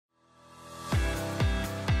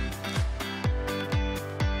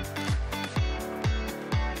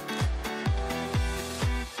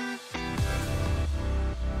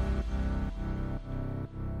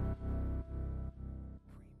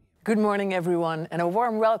Good morning, everyone, and a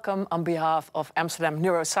warm welcome on behalf of Amsterdam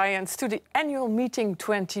Neuroscience to the annual meeting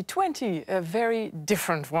 2020, a very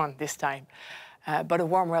different one this time. But a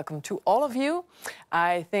warm welcome to all of you.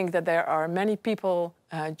 I think that there are many people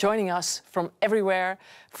joining us from everywhere,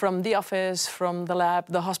 from the office, from the lab,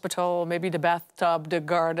 the hospital, maybe the bathtub, the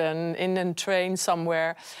garden, in a train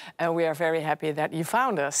somewhere. And we are very happy that you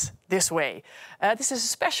found us this way. This is a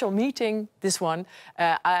special meeting, this one.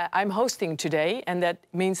 I'm hosting today, and that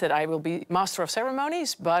means that I will be Master of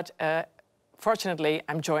Ceremonies, but fortunately,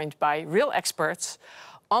 I'm joined by real experts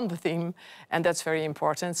on the theme, and that's very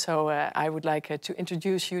important. So I would like to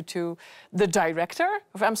introduce you to the director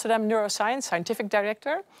of Amsterdam Neuroscience, scientific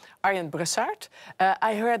director, Arjen Brussaard.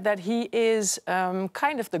 I heard that he is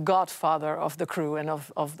kind of the godfather of the crew and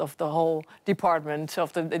of the whole department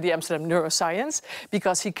of the Amsterdam Neuroscience,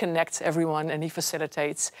 because he connects everyone and he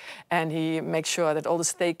facilitates and he makes sure that all the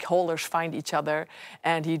stakeholders find each other,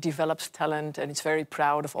 and he develops talent, and he's very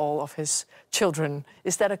proud of all of his children.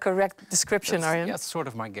 Is that a correct description, Arjen? That's sort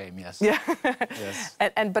of my game, yes. Yeah. Yes.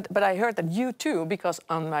 But I heard that you too, because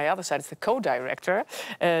on my other side is the co-director,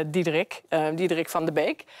 Diederik van the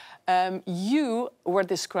Beek. You were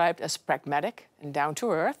described as pragmatic and down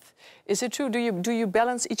to earth. Is it true? Do you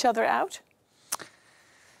balance each other out?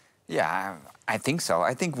 Yeah, I think so.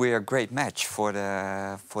 I think we're a great match for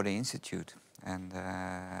the institute. And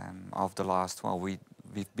of the last, well, we've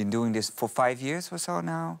been doing this for 5 years or so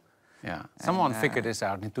now. Yeah, someone figured this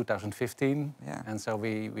out in 2015, yeah. And so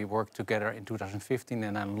we worked together in 2015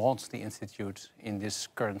 and then launched the institute in this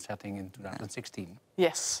current setting in 2016.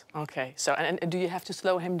 Yes, okay. So, and do you have to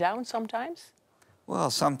slow him down sometimes? Well,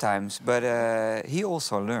 sometimes, but he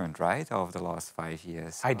also learned, right, over the last 5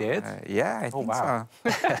 years. So, I did? Yeah, I think so.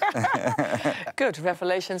 Good,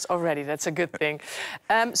 revelations already, that's a good thing.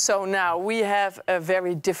 So now we have a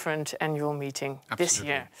very different annual meeting this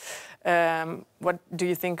year. What do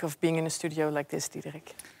you think of being in a studio like this,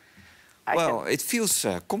 Diederik? Well, it feels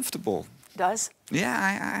comfortable. Does?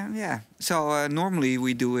 Yeah, yeah. So normally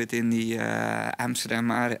we do it in the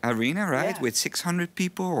Amsterdam Arena, right, Yeah. with 600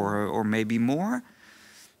 people or maybe more.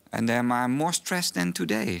 And I'm more stressed than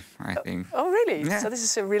today, I think. Oh, really? Yeah. So this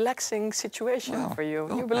is a relaxing situation for you.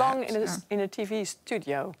 You belong in a TV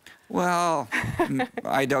studio. Well,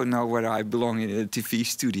 I don't know whether I belong in a TV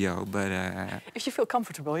studio, but... if you feel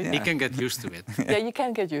comfortable, You can get used to it. Yeah, you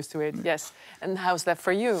can get used to it, yes. And how's that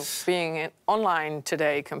for you, being online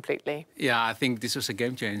today completely? Yeah, I think this was a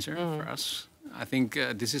game changer for us. I think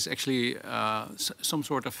this is actually some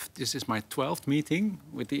sort of... This is my 12th meeting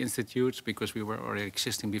with the institute, because we were already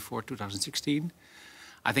existing before 2016.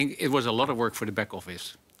 I think it was a lot of work for the back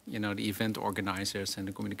office. You know, the event organizers and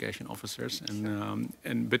the communication officers,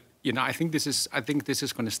 but you know, I think this is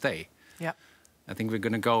going to stay. Yeah. I think we're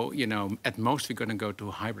going to go. You know, at most we're going to go to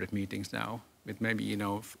hybrid meetings now, with maybe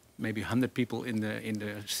maybe 100 people in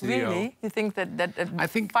the studio. Really? You think that I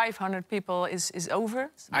think 500 people is over?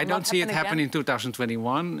 I don't see it happen in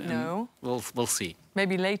 2021. No. We'll see.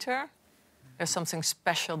 Maybe later. There's something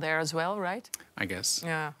special there as well, right? I guess.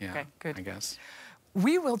 Yeah. Okay. Good. I guess.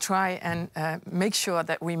 We will try and make sure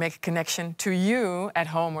that we make a connection to you at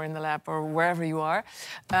home or in the lab or wherever you are,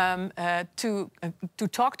 to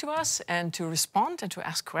talk to us and to respond and to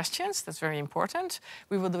ask questions. That's very important.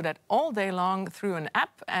 We will do that all day long through an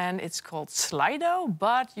app, and it's called Slido,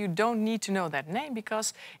 but you don't need to know that name,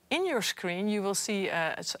 because in your screen you will see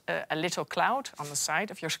a little cloud on the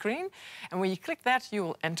side of your screen, and when you click that, you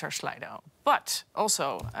will enter Slido. But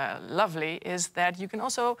also lovely is that you can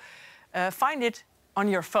also find it on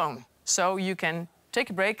your phone. So you can take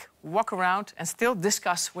a break, walk around, and still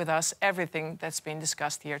discuss with us everything that's been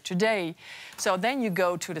discussed here today. So then you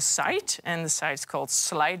go to the site, and the site is called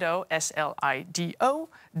Slido, SLIDO.com.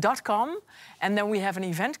 And then we have an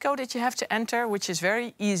event code that you have to enter, which is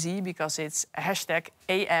very easy because it's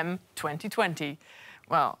 #AM2020.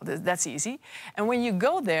 Well, that's easy. And when you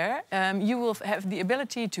go there, you will have the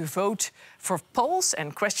ability to vote for polls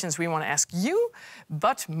and questions we want to ask you.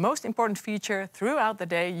 But most important feature, throughout the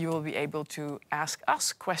day, you will be able to ask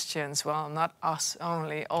us questions. Well, not us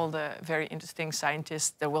only, all the very interesting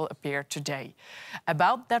scientists that will appear today.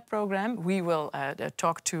 About that program, we will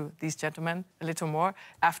talk to these gentlemen a little more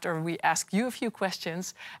after we ask you a few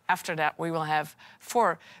questions. After that, we will have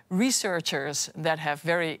 4 researchers that have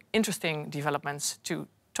very interesting developments to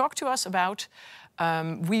talk to us about.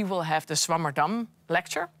 We will have the Zwammerdam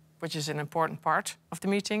lecture, which is an important part of the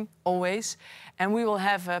meeting, always. And we will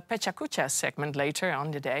have a Pecha Kucha segment later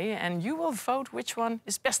on the day, and you will vote which one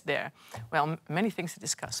is best there. Well, many things to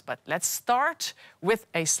discuss, but let's start with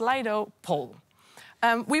a Slido poll.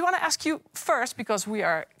 We want to ask you first, because we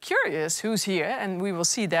are curious who's here, and we will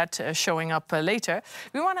see that showing up later.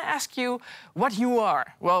 We want to ask you what you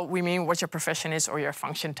are. Well, we mean what your profession is or your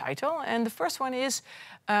function title. And the first one is,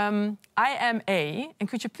 I am a, and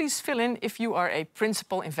could you please fill in if you are a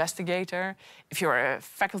principal investigator, if you're a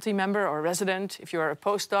faculty member or resident, if you're a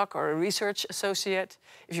postdoc or a research associate,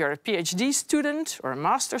 if you're a PhD student or a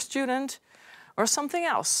master student, or something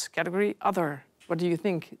else, category other. What do you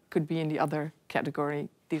think could be in the other category,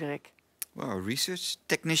 Diederik? Well, research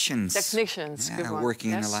technicians. Technicians, yeah, good one.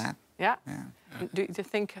 Working Yes. in a lab. Yeah. Yeah. Do you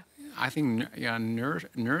think? I think, yeah,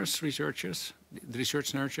 nurse researchers, the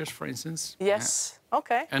research nurses, for instance. Yes.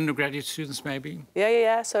 Okay. Undergraduate students, maybe.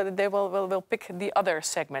 Yeah. So that they will pick the other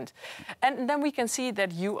segment, and then we can see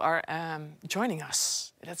that you are joining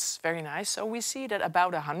us. That's very nice. So we see that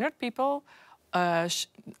about 100 people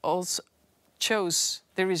also chose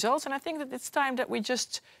the results, and I think that it's time that we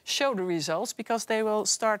just show the results, because they will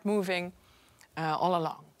start moving all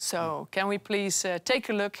along. So can we please take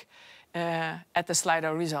a look at the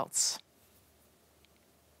Slido results?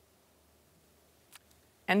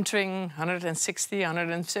 Entering 160,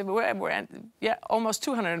 170, we're at, yeah, almost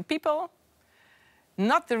 200 people.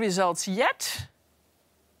 Not the results yet,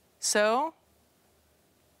 so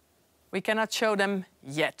we cannot show them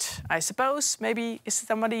yet. I suppose maybe is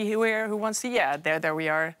somebody here who wants to? Yeah, there we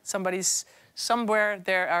are. Somewhere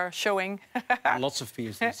there are showing. Lots of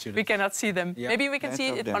PhD students. We cannot see them. Yeah. Maybe we can see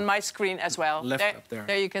it on my screen as well. Left there, up there.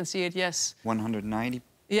 There you can see it. Yes. 190.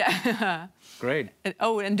 Yeah. Great.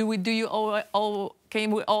 And do you all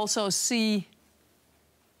can we also see?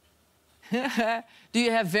 Do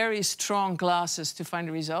you have very strong glasses to find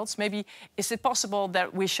the results? Maybe is it possible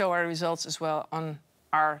that we show our results as well on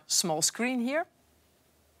our small screen here?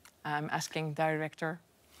 I'm asking director.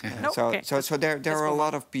 Yeah. No? Okay. So there are a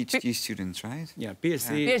lot of PhD P students, right? Yeah,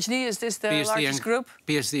 PhD. PhD, is this the largest group?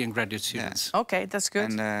 PhD and graduate students. Yeah. Okay, that's good.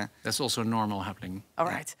 And That's also normal happening. All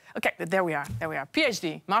right. Okay, there we are. There we are.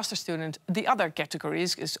 PhD, master student. The other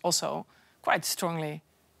categories is also quite strongly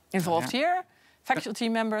involved here. Faculty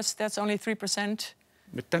members, that's only 3%.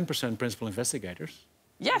 With 10% principal investigators.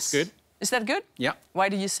 Yes. That's good. Is that good? Yeah. Why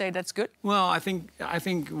do you say that's good? Well, I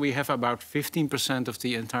think we have about 15% of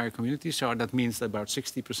the entire community, so that means that about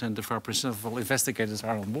 60% of our principal investigators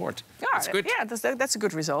are on board. Yeah, that's good. Yeah, that's a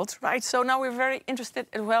good result, right? So now we're very interested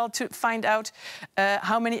as well to find out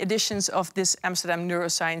how many editions of this Amsterdam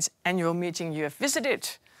Neuroscience Annual Meeting you have visited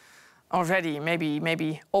already.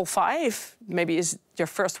 Maybe all 5. Maybe is your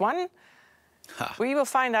first one. Ha. We will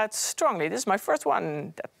find out strongly. This is my first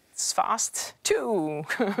one. That's fast. 2.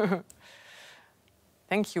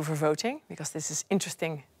 Thank you for voting, because this is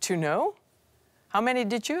interesting to know. How many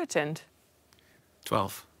did you attend?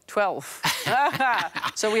 12. 12.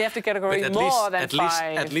 So we have the category more than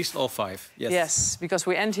 5. At least all 5, yes. Yes, because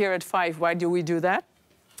we end here at 5. Why do we do that?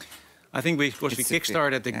 I think because we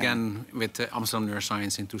kickstarted yeah. again with Amsterdam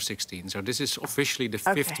Neuroscience in 2016. So this is officially the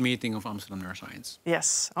 5th meeting of Amsterdam Neuroscience.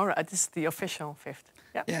 Yes, all right. This is the official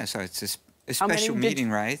 5th. Yeah, so it's a special meeting,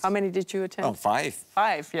 right? How many did you attend? Oh, 5.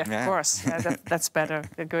 5, yeah, of course. Yeah, that's better.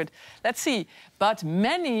 Good. Let's see. But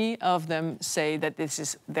many of them say that this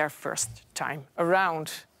is their first time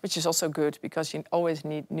around, which is also good, because you always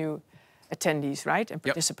need new attendees, right? And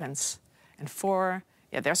participants. Yep. And 4,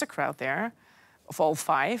 yeah, there's a crowd there of all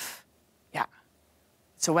 5. Yeah,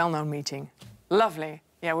 it's a well-known meeting. Lovely.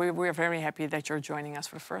 Yeah, we're very happy that you're joining us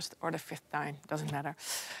for the 1st or the 5th time. Doesn't matter.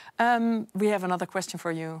 We have another question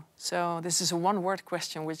for you. So this is a one-word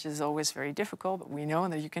question, which is always very difficult, but we know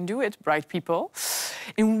that you can do it, bright people.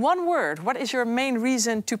 In one word, what is your main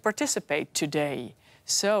reason to participate today?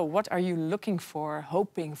 So what are you looking for,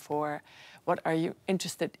 hoping for? What are you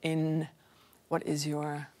interested in? What is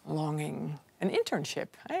your longing? An internship.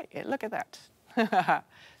 Hey, look at that.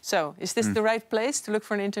 So, is this the right place to look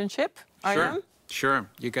for an internship? Sure.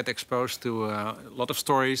 You get exposed to a lot of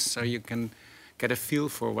stories, so you can get a feel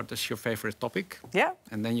for what is your favorite topic. Yeah.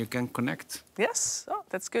 And then you can connect. Yes. Oh,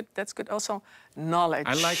 that's good. That's good. Also, knowledge.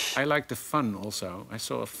 I like the fun also. I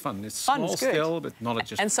saw fun. It's Fun small is good. still, but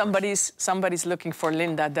knowledge is. And somebody's looking for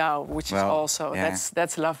Linda Douw, which is also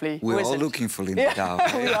that's lovely. We're all looking for Linda Douw.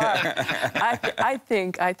 We are. I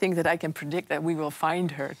think that I can predict that we will find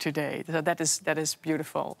her today. So that is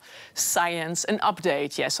beautiful. Science, an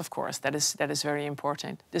update. Yes, of course. That is very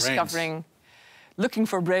important. Discovering. Looking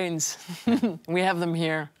for brains. We have them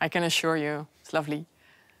here, I can assure you. It's lovely.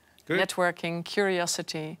 Good. Networking,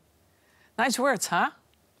 curiosity. Nice words, huh?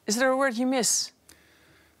 Is there a word you miss?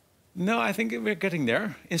 No, I think we're getting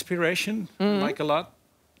there. Inspiration, like a lot.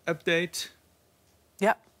 Update.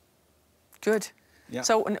 Yeah, good. Yeah.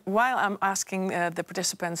 So while I'm asking the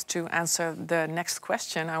participants to answer the next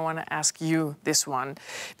question, I want to ask you this one,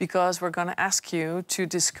 because we're going to ask you to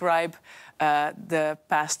describe the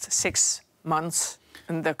past 6 months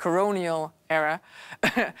in the coronial era,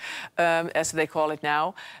 as they call it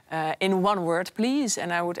now, in one word, please.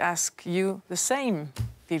 And I would ask you the same,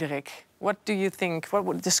 Diederik. What do you think? What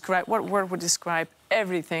word would describe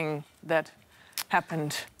everything that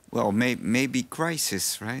happened? Well, maybe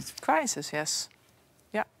crisis, right? Crisis, yes.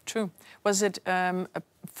 Yeah, true. Was it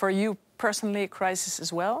for you personally a crisis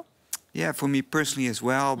as well? Yeah, for me personally as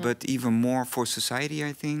well, but even more for society,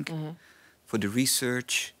 I think, for the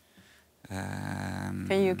research.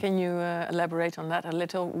 Can you elaborate on that a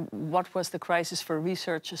little? What was the crisis for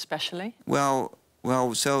research, especially?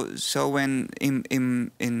 Well, so when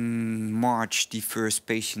in March the first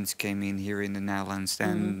patients came in here in the Netherlands,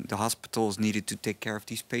 then the hospitals needed to take care of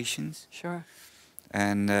these patients. Sure.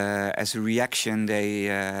 And as a reaction, they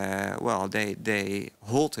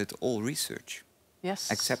halted all research.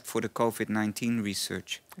 Yes. Except for the COVID-19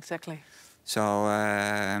 research. Exactly. So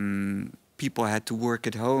people had to work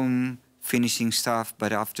at home, finishing stuff,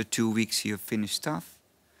 but after 2 weeks you finished stuff.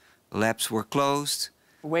 Labs were closed.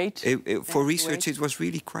 For research, it was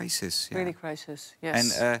really crisis. Yeah. Really crisis,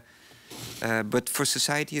 yes. And but for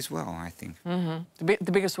society as well, I think.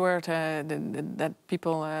 The biggest word that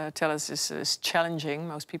people tell us is challenging.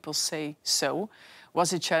 Most people say so.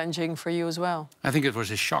 Was it challenging for you as well? I think it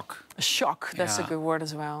was a shock. A shock, that's a good word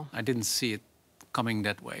as well. I didn't see it coming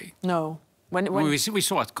that way. No. We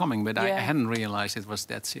saw it coming, but I hadn't realized it was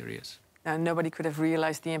that serious. Nobody could have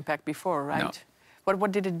realized the impact before, right? No.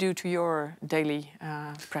 What did it do to your daily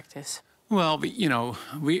practice? Well,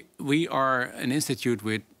 we are an institute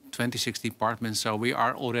with 26 departments, so we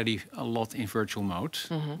are already a lot in virtual mode.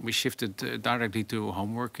 We shifted directly to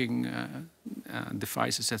home working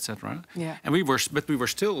devices, etc. Yeah. And we were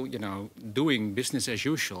still, doing business as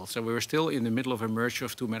usual. So we were still in the middle of a merger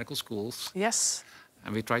of 2 medical schools. Yes.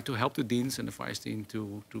 And we tried to help the deans and the vice dean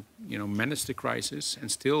to manage the crisis and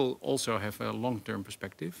still also have a long-term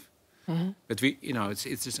perspective. But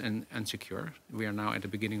it's just insecure. We are now at the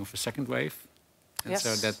beginning of a second wave. And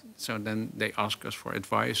so then they ask us for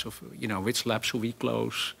advice of which labs should we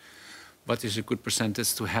close, what is a good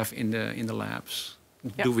percentage to have in the labs.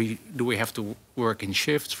 Yeah. Do we have to work in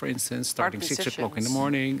shifts, for instance, starting 6 o'clock in the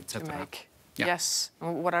morning, etc. Yeah. Yes.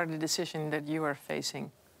 What are the decisions that you are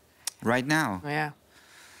facing right now? Yeah.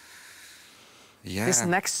 Yeah. This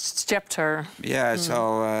next chapter. Yeah.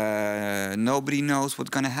 So nobody knows what's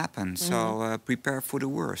going to happen. So prepare for the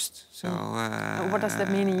worst. So. What does that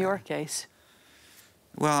mean in your case?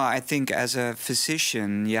 Well, I think as a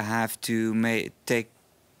physician, you have to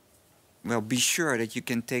be sure that you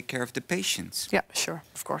can take care of the patients. Yeah, sure,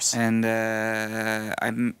 of course. And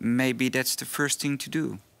maybe that's the first thing to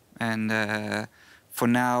do. And for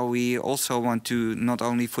now, we also want to, not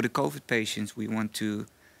only for the COVID patients, we want to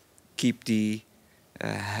keep the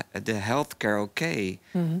healthcare okay,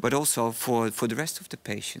 but also for the rest of the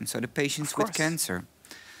patients, so the patients with cancer.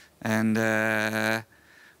 And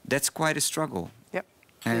that's quite a struggle.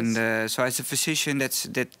 And so, as a physician, that's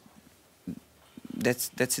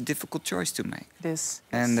a difficult choice to make. It is.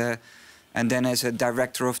 And then, as a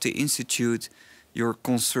director of the institute, you're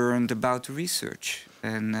concerned about the research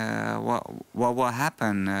and what will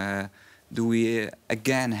happen. Do we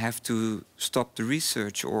again have to stop the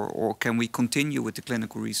research, or can we continue with the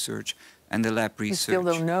clinical research and the lab research? You still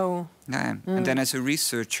don't know. Yeah. And then, as a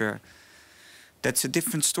researcher, that's a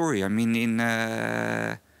different story. I mean,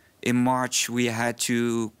 in March, we had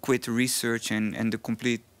to quit research, and the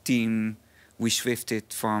complete team, we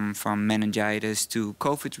shifted from meningitis to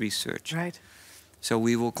COVID research. Right. So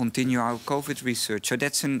we will continue our COVID research. So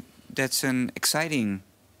that's an exciting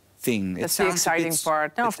thing. That's the exciting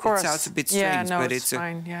part. No, of course. It sounds a bit strange, but it's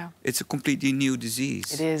fine. It's a completely new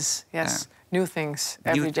disease. It is, yes. New things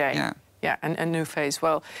every day. Yeah, and a new phase.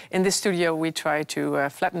 Well, in this studio, we try to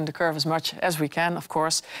flatten the curve as much as we can, of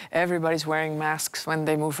course. Everybody's wearing masks when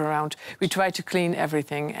they move around. We try to clean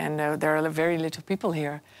everything, and there are very little people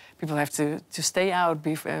here. People have to stay out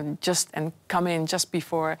and come in just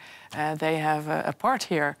before they have a part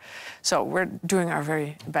here. So we're doing our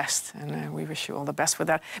very best, and we wish you all the best with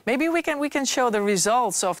that. Maybe we can show the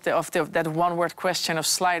results of that one-word question of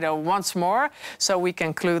Slido once more, so we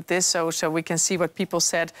can conclude this, so we can see what people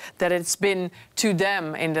said that it's been to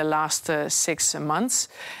them in the last 6 months.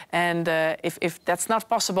 And if that's not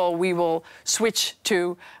possible, we will switch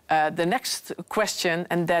to the next question,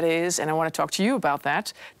 and that is, and I want to talk to you about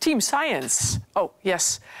that, team science. Oh,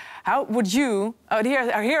 yes. How would you... Oh,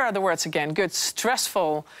 here are the words again. Good.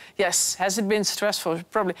 Stressful. Yes. Has it been stressful?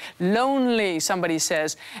 Probably. Lonely, somebody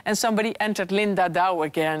says. And somebody entered Linda Douw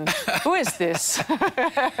again. Who is this?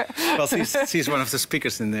 Well, she's one of the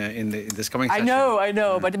speakers in this coming session. I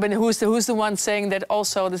know. But who's the one saying that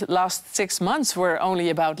also the last 6 months were only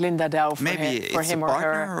about Linda Douw for him or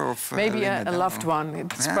her? Of, maybe a loved one.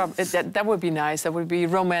 That would be nice. That would be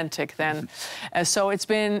romantic then. So it's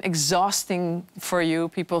been exhausting for you,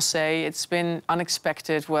 people say. It's been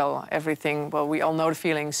unexpected. Well, everything. Well, we all know the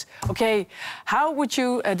feelings. OK, how would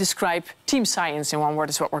you describe team science in one word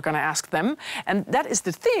is what we're going to ask them. And that is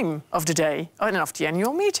the theme of the day and of the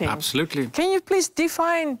annual meeting. Absolutely. Can you please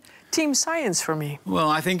define team science for me? Well,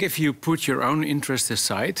 I think if you put your own interest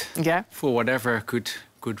aside, for whatever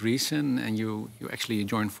good reason, and you actually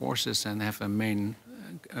join forces and have a main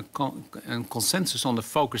consensus on the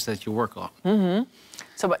focus that you work on. Mm-hmm.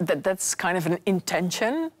 So that's kind of an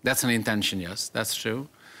intention? That's an intention, yes, that's true.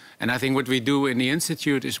 And I think what we do in the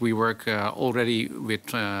Institute is we work already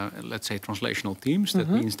with, let's say, translational teams. That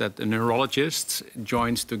means that a neurologist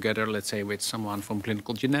joins together, let's say, with someone from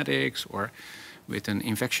clinical genetics or with an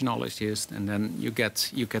infectionologist, and then you get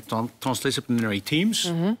transdisciplinary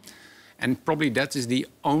teams. And probably that is the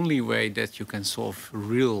only way that you can solve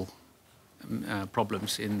real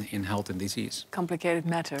problems in health and disease. Complicated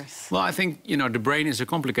matters. Well, I think, you know, the brain is a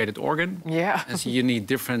complicated organ. Yeah. And so you need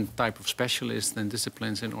different type of specialists and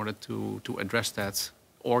disciplines in order to address that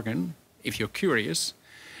organ, if you're curious.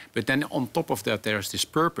 But then on top of that, there's this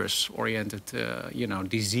purpose-oriented, you know,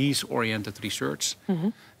 disease-oriented research.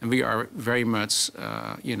 And we are very much,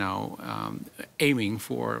 you know, aiming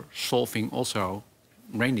for solving also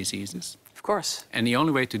brain diseases. Of course. And the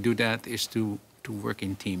only way to do that is to work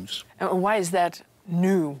in teams. And why is that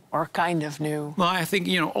new or kind of new? Well, I think,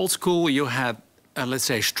 you know, old school, you had, let's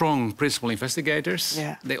say, strong principal investigators.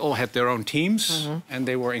 Yeah. They all had their own teams and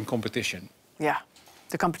they were in competition. Yeah.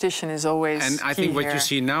 The competition is always And I think what you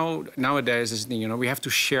see nowadays is, you know, we have to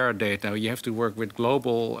share data. You have to work with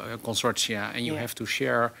global consortia and you have to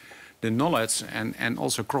share the knowledge and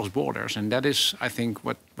also cross borders. And that is, I think,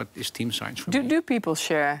 what is team science for me. Do people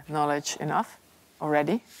share knowledge enough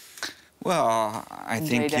already? Well, I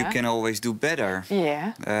think you can always do better.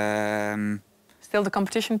 Yeah. Still the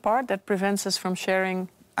competition part that prevents us from sharing?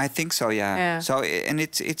 I think so, yeah. So, and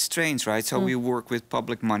it's strange, right? So we work with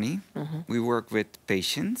public money. We work with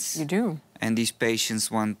patients. You do. And these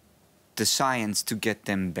patients want the science to get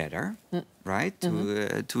them better, right?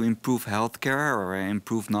 To improve healthcare or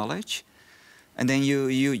improve knowledge. And then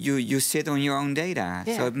you sit on your own data.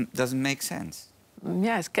 So it doesn't make sense.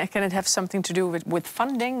 Yes, can it have something to do with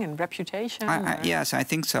funding and reputation? Yes, I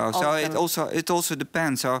think so. So it also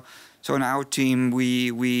depends. So in our team,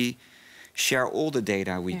 we share all the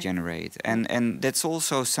data we generate, and that's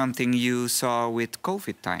also something you saw with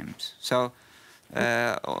COVID times. So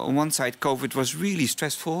on one side, COVID was really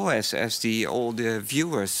stressful, as all the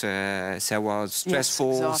viewers said. Well,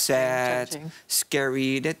 stressful, sad,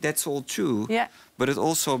 scary. That's all true. Yeah. But it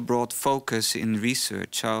also brought focus in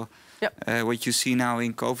research. So. What you see now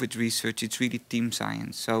in COVID research, it's really team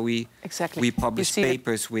science. So we publish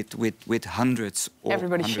papers with hundreds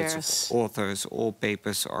of authors. All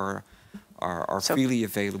papers are freely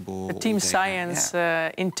available. The team science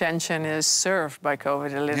intention is served by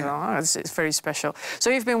COVID a little. Yeah. It's very special. So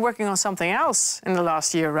you've been working on something else in the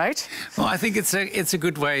last year, right? Well, I think it's a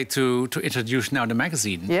good way to introduce now the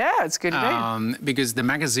magazine. Yeah, it's a good way. Because the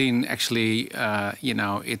magazine actually, you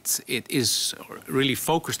know, it is really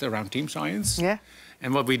focused around team science. Yeah.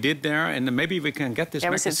 And what we did there, and maybe we can get this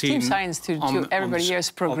magazine. Team science to everybody here is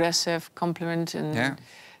progressive, complement, and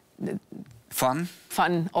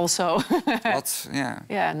Fun also. Lots,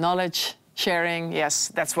 Yeah, knowledge sharing.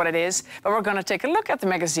 Yes, that's what it is. But we're going to take a look at the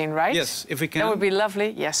magazine, right? Yes, if we can. That would be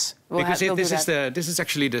lovely. Yes, because this is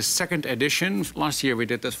actually the second edition. Last year we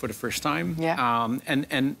did this for the first time. Yeah.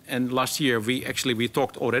 And last year we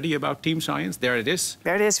talked already about team science. There it is.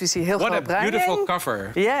 There it is. We see Hilko. What a beautiful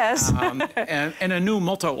cover. Yes. And a new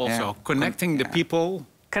motto also: connecting the people.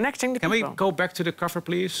 Connecting the people. Can we go back to the cover,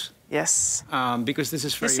 please? Yes. Because this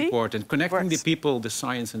is very important. Connecting the people, the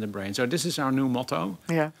science, and the brain. So this is our new motto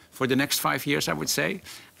for the next 5 years, I would say.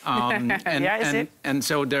 And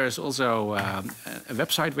so there's also a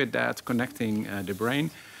website with that, connecting the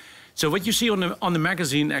brain. So what you see on the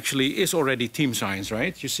magazine actually is already team science,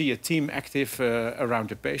 right? You see a team active around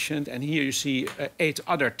the patient, and here you see 8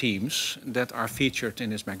 other teams that are featured in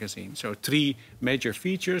this magazine. So 3 major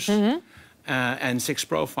features. And 6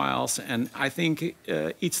 profiles, and I think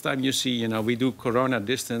each time you see, you know, we do corona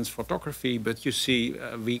distance photography, but you see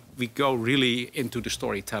we go really into the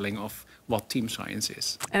storytelling of what team science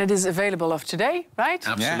is. And it is available of today, right?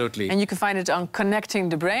 Absolutely. And you can find it on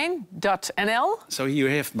connectingthebrain.nl. So you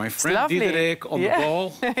have my friend Diederik on the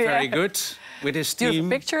ball. Very good. With his team. Beautiful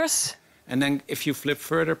pictures. And then if you flip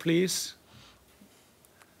further, please.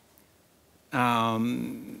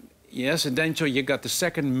 Yes, and then so you got the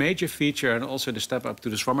second major feature and also the step up to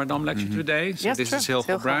the Swammerdam lecture today. So yes, this true. is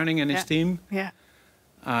Hilko Bruining and his team. Yeah.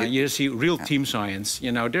 You see real team science.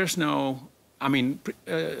 You know, there's no... I mean,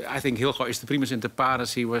 I think Hilko is the primus inter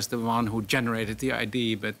pares. He was the one who generated the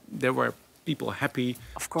idea, but there were people happy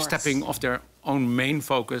stepping off their own main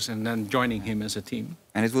focus and then joining him as a team.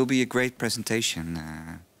 And it will be a great presentation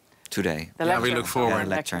today. Yeah, we look forward.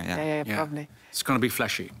 Lecture, yeah, probably. It's going to be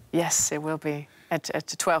flashy. Yes, it will be. At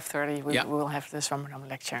 12:30, we will have the Swammerdam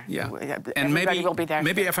lecture. Yeah, and maybe will be there.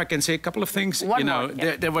 Maybe if I can say a couple of things.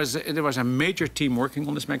 There was a major team working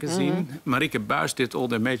on this magazine. Marieke Buijs did all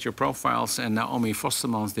the major profiles, and Naomi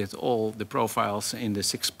Vostermans did all the profiles in the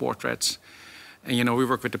 6 portraits. And we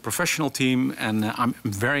work with the professional team, and I'm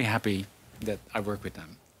very happy that I work with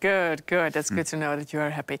them. Good, good. That's good to know that you are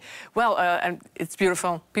happy. Well, and it's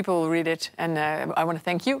beautiful. People will read it. And I want to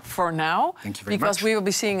thank you for now. Thank you very much. Because we will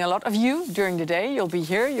be seeing a lot of you during the day. You'll be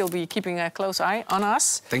here. You'll be keeping a close eye on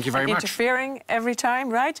us. Thank you very much. Interfering every time,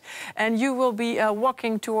 right? And you will be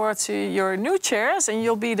walking towards your new chairs. And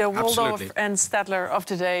you'll be the Waldorf and Stadler of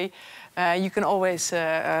the day. You can always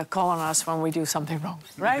call on us when we do something wrong,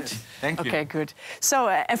 right? Thank you. Okay, good. So,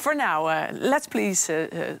 and for now, let's please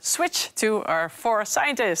switch to our 4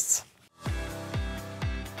 scientists.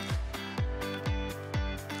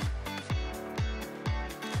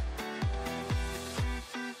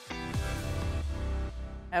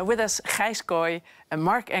 With us, Gijs Kooij,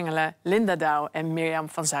 Marc Engelen, Linda Douw, and Mirjam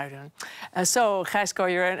van Zuiden. So, Gijs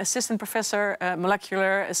Kooij, you're an assistant professor,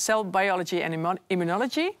 molecular cell biology and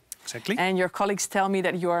immunology. Exactly. And your colleagues tell me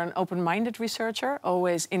that you are an open-minded researcher,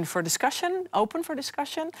 always in for discussion, open for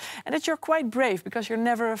discussion, and that you're quite brave because you're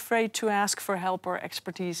never afraid to ask for help or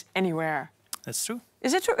expertise anywhere. That's true.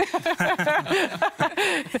 Is it true?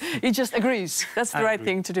 He just agrees. That's the right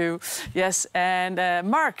thing to do. Yes. And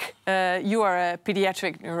Marc, you are a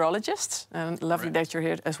pediatric neurologist. Lovely that you're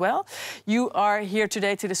here as well. You are here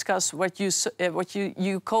today to discuss what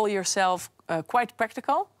you call yourself quite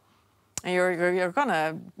practical. And you're going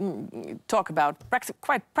to talk about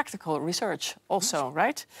quite practical research also,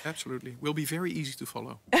 right? Absolutely. Will be very easy to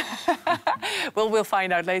follow. Well, we'll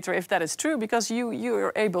find out later if that is true, because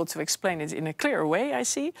you're able to explain it in a clear way, I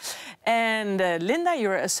see. And Linda,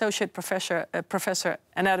 you're associate professor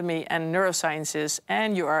anatomy and neurosciences,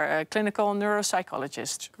 and you are a clinical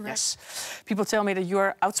neuropsychologist. Correct. Yes. People tell me that you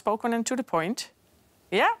are outspoken and to the point.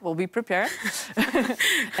 Yeah, we'll be prepared.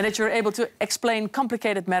 And that you're able to explain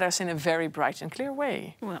complicated matters in a very bright and clear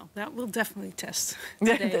way. Well, that will definitely test.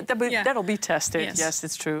 That'll be tested. Yes,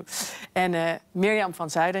 it's true. And Mirjam van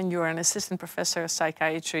Zuiden, you're an assistant professor of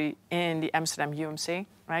psychiatry in the Amsterdam UMC,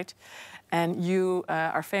 right? And you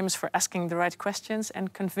are famous for asking the right questions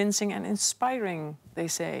and convincing and inspiring, they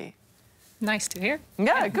say. Nice to hear.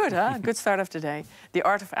 Yeah, good, huh? Good start of the day. The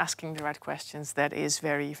art of asking the right questions, that is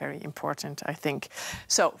very, very important, I think.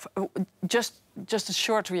 So, just a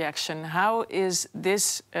short reaction. How is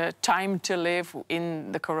this time to live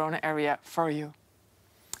in the corona area for you?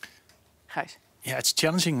 Gijs? Yeah, it's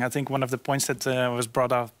challenging. I think one of the points that was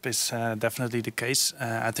brought up is definitely the case.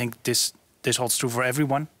 I think this holds true for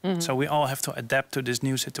everyone. So we all have to adapt to this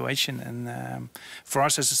new situation. And for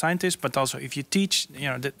us as a scientist, but also if you teach,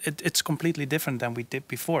 it's completely different than we did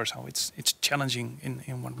before. So it's challenging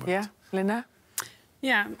in one word. Yeah, Linda?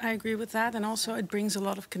 Yeah, I agree with that. And also it brings a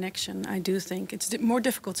lot of connection. I do think it's more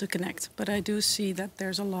difficult to connect, but I do see that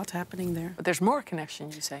there's a lot happening there. But there's more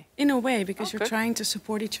connection, you say? In a way, because you're trying to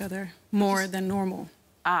support each other more than normal.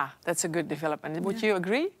 Ah, that's a good development. Would you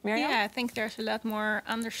agree, Mirjam? Yeah, I think there's a lot more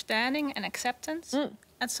understanding and acceptance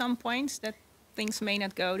at some points that things may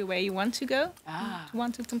not go the way you want to go,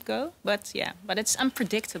 But it's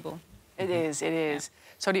unpredictable. It is. Yeah.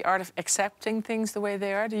 So the art of accepting things the way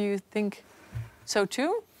they are, do you think so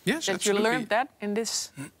too? Yes, that absolutely. You learned that in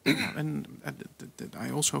this? And I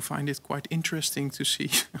also find it quite interesting to see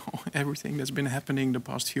everything that's been happening the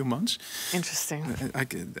past few months. Interesting.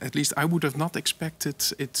 At least I would have not expected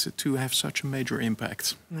it to have such a major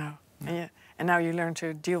impact. No. And now you learn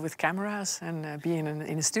to deal with cameras and be in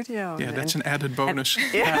a studio. Yeah, that's an added bonus.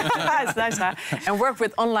 Yeah, it's nice. Huh? And work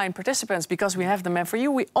with online participants because we have them. And for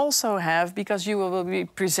you, we also have, because you will be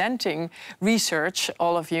presenting research,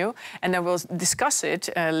 all of you, and then we'll discuss it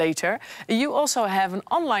later. You also have an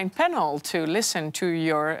online panel to listen to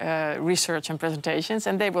your research and presentations,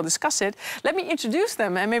 and they will discuss it. Let me introduce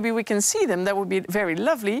them, and maybe we can see them. That would be very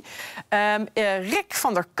lovely. Rick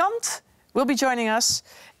van der Kant will be joining us.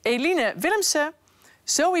 Eline Willemsen,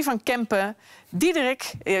 Zoe van Kempen, Diederik,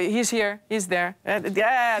 he's here, he's there.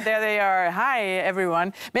 Yeah, there they are. Hi,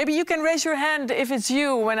 everyone. Maybe you can raise your hand if it's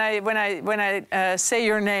you when I say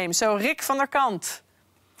your name. So, Rick van der Kant.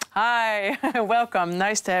 Hi, welcome.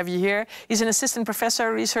 Nice to have you here. He's an assistant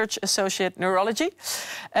professor, research associate, neurology.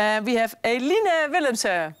 We have Eline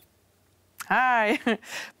Willemsen. Hi,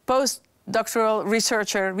 postdoctoral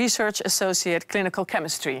researcher, research associate, clinical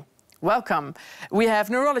chemistry. Welcome. We have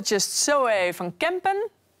neurologist Zoe van Kempen.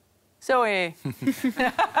 Zoe.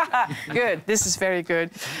 Good, this is very good.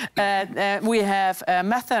 We have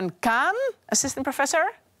Mathan Kaan, assistant professor.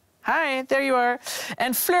 Hi, there you are.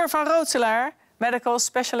 And Fleur van Rootselaar, medical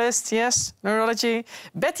specialist, yes, neurology.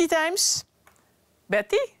 Betty Times.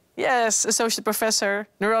 Betty? Yes, associate professor,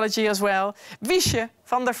 neurology as well. Wiesje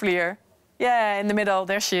van der Vlier. Yeah, in the middle,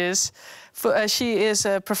 there she is. She is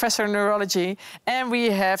a professor of neurology. And we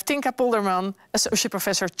have Tinka Polderman, associate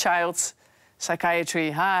professor, child psychiatry.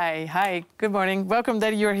 Hi, good morning. Welcome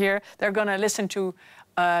that you're here. They're going to listen to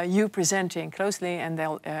you presenting closely, and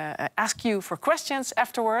they'll ask you for questions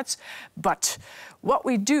afterwards. But what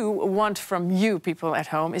we do want from you people at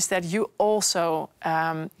home is that you also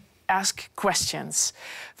ask questions.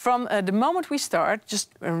 From the moment we start, just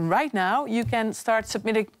right now, you can start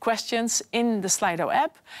submitting questions in the Slido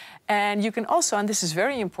app. And you can also, and this is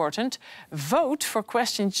very important, vote for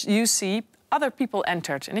questions you see other people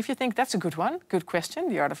entered. And if you think that's a good one, good question,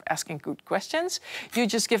 the art of asking good questions, you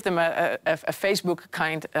just give them a Facebook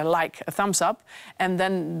kind like, a thumbs up, and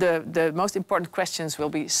then the most important questions will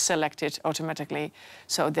be selected automatically.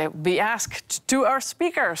 So they'll be asked to our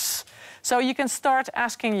speakers. So you can start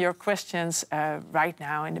asking your questions right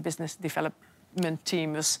now, in the business development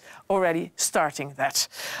team is already starting that.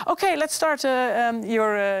 Okay, let's start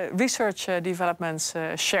your research developments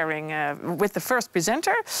sharing with the first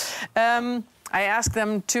presenter. I asked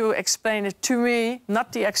them to explain it to me,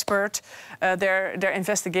 not the expert, their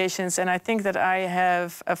investigations, and I think that I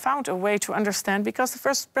have found a way to understand, because the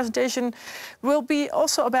first presentation will be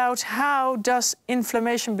also about how does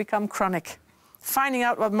inflammation become chronic, finding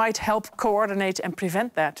out what might help coordinate and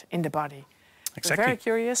prevent that in the body. Exactly. Very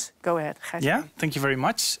curious. Go ahead, Gijs. Yeah, thank you very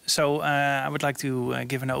much. So I would like to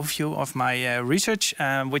give an overview of my research,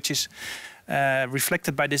 which is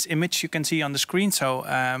reflected by this image you can see on the screen. So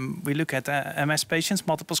we look at MS patients,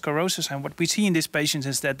 multiple sclerosis, and what we see in these patients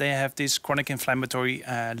is that they have these chronic inflammatory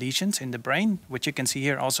lesions in the brain, which you can see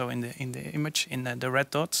here also in the image, in the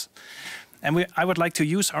red dots. And I would like to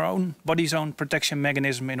use our own body's own protection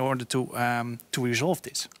mechanism in order to resolve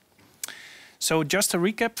this. So just to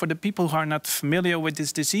recap, for the people who are not familiar with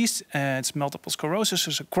this disease, it's multiple sclerosis.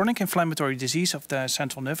 It's a chronic inflammatory disease of the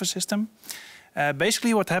central nervous system.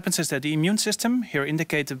 Basically what happens is that the immune system, here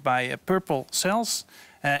indicated by purple cells,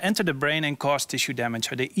 enter the brain and cause tissue damage.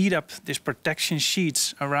 So they eat up these protection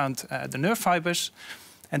sheets around the nerve fibers.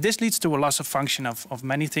 And this leads to a loss of function of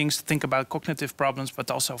many things. Think about cognitive problems,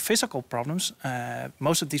 but also physical problems.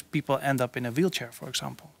 Most of these people end up in a wheelchair, for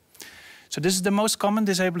example. So this is the most common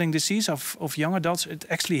disabling disease of young adults. It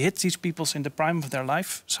actually hits these people in the prime of their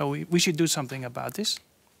life. So we should do something about this.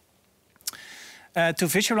 To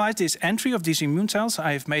visualize this entry of these immune cells,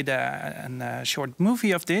 I've made a short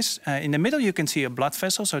movie of this. In the middle, you can see a blood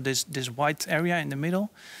vessel, so this white area in the middle.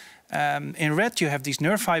 In red, you have these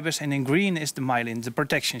nerve fibers, and in green is the myelin, the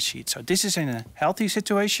protection sheet. So this is in a healthy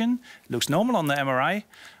situation, looks normal on the MRI.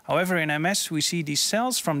 However, in MS, we see these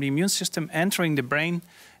cells from the immune system entering the brain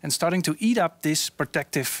and starting to eat up this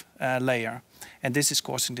protective layer. And this is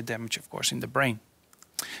causing the damage, of course, in the brain.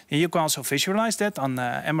 And you can also visualize that on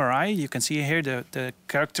the MRI. You can see here the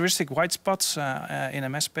characteristic white spots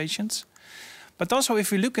in MS patients. But also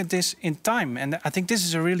if we look at this in time, and I think this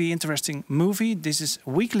is a really interesting movie. This is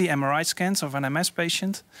weekly MRI scans of an MS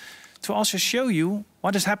patient to also show you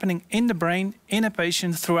what is happening in the brain in a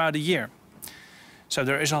patient throughout a year. So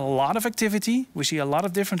there is a lot of activity. We see a lot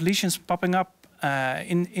of different lesions popping up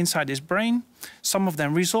inside this brain. Some of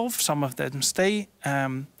them resolve, some of them stay.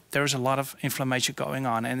 There is a lot of inflammation going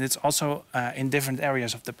on, and it's also in different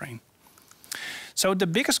areas of the brain. So the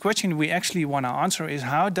biggest question we actually want to answer is,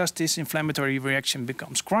 how does this inflammatory reaction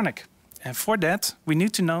become chronic? And for that, we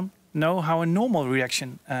need to know know how a normal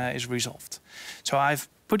reaction is resolved. So I've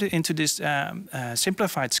put it into this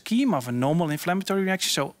simplified scheme of a normal inflammatory reaction.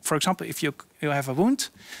 So, for example, if you have a wound,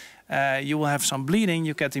 you will have some bleeding,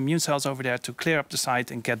 you get immune cells over there to clear up the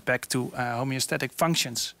site and get back to homeostatic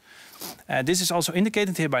functions. This is also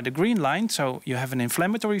indicated here by the green line. So you have an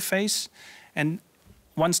inflammatory phase, and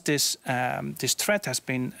once this threat has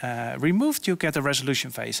been removed, you get a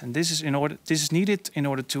resolution phase, and this is needed in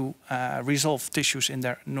order to resolve tissues in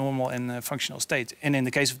their normal and functional state. And in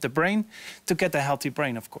the case of the brain, to get a healthy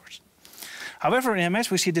brain, of course. However, in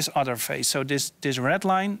MS, we see this other phase. So this red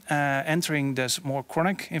line entering this more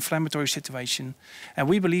chronic inflammatory situation, and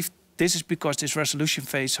we believe this is because this resolution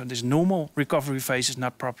phase, so this normal recovery phase, is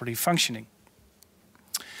not properly functioning.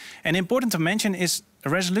 And important to mention is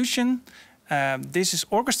resolution. This is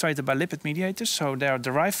orchestrated by lipid mediators, so they are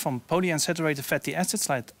derived from polyunsaturated fatty acids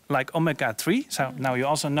like omega-3. So now you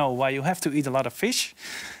also know why you have to eat a lot of fish.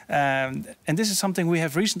 And this is something we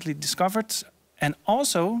have recently discovered. And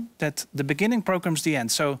also that the beginning programs the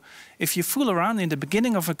end. So if you fool around in the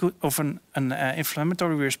beginning of an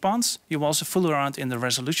inflammatory response, you will also fool around in the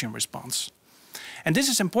resolution response. And this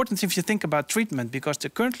is important if you think about treatment, because the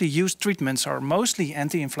currently used treatments are mostly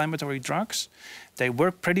anti-inflammatory drugs. They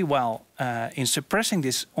work pretty well in suppressing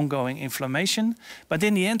this ongoing inflammation. But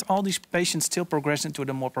in the end, all these patients still progress into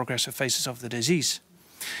the more progressive phases of the disease.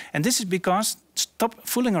 And this is because stop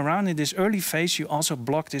fooling around in this early phase, you also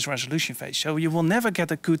block this resolution phase. So you will never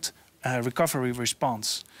get a good recovery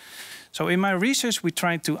response. So in my research, we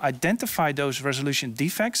tried to identify those resolution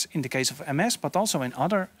defects in the case of MS, but also in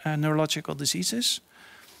other neurological diseases.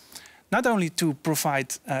 Not only to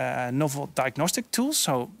provide novel diagnostic tools,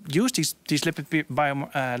 so use these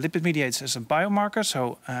lipid mediators as a biomarker,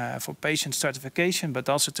 so for patient stratification, but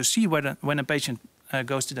also to see when a patient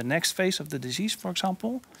goes to the next phase of the disease, for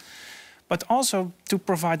example. But also to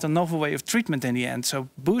provide a novel way of treatment in the end. So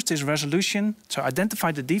boost this resolution, so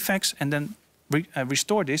identify the defects and then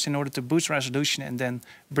restore this in order to boost resolution and then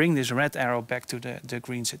bring this red arrow back to the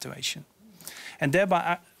green situation. And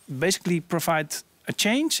thereby basically provide a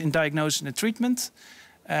change in diagnosis and treatment,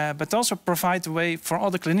 but also provide a way for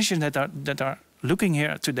all the clinicians that are looking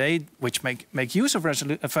here today, which make use of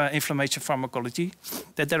inflammation pharmacology,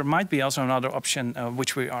 that there might be also another option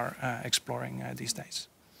which we are exploring these days.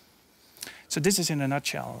 So this is in a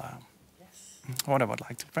nutshell what I would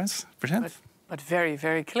like to present. But very,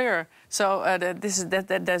 very clear. So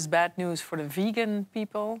that's bad news for the vegan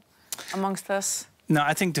people amongst us. No,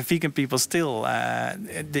 I think the vegan people still,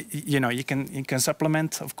 you can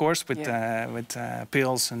supplement, of course, with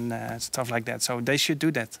pills and stuff like that. So they should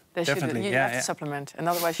do that. They definitely. You have to supplement, and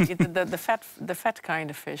otherwise you get the fat kind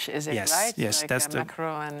of fish. Is it right? Yes, like that's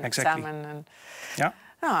mackerel and exactly. salmon and. Yeah.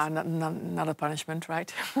 No, not a punishment,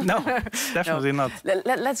 right? No, definitely not.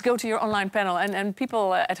 Let's go to your online panel. And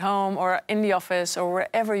people at home or in the office or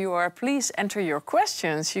wherever you are, please enter your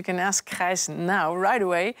questions. You can ask Gijs now, right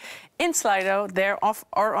away, in Slido, there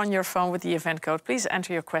or on your phone with the event code. Please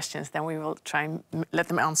enter your questions, then we will try and let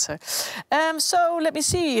them answer. So let me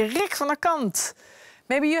see, Rick van der Kant.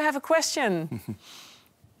 Maybe you have a question.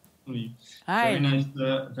 Hi.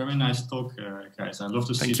 Very nice talk, guys. I love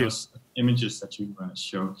to see those images that you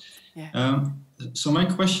show. Yeah. So my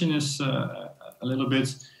question is a little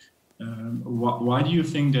bit, why do you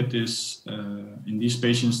think that in these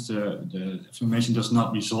patients the inflammation does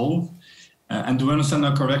not resolve? And do I understand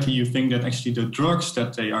that correctly? You think that actually the drugs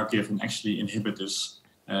that they are given actually inhibit this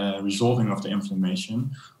resolving of the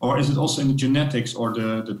inflammation, or is it also in the genetics or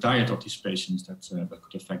the diet of these patients that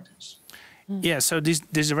could affect this? Yeah, so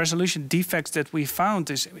these resolution defects that we found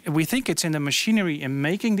we think it's in the machinery in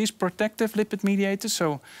making these protective lipid mediators.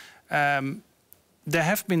 So there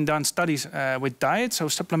have been done studies with diet, so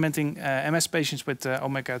supplementing MS patients with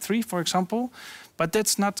omega-3, for example. But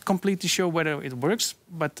that's not completely sure whether it works.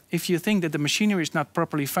 But if you think that the machinery is not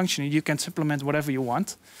properly functioning, you can supplement whatever you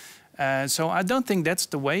want. So I don't think that's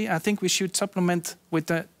the way. I think we should supplement with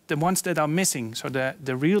the ones that are missing, so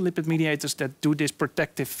the real lipid mediators that do this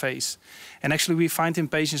protective phase. And actually we find in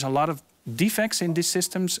patients a lot of defects in these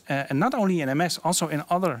systems, and not only in MS, also in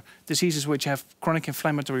other diseases which have chronic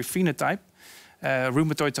inflammatory phenotype.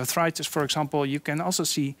 Rheumatoid arthritis, for example, you can also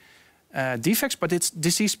see defects, but it's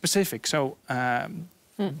disease specific. So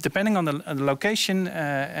depending on the location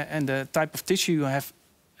and the type of tissue, you have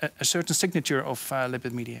a certain signature of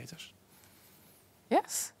lipid mediators.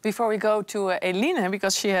 Yes. Before we go to Eline,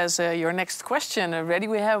 because she has your next question ready,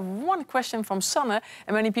 we have one question from Sanne,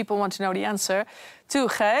 and many people want to know the answer. To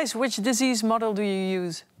Gijs, which disease model do you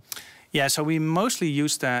use? Yeah, so we mostly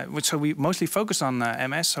focus on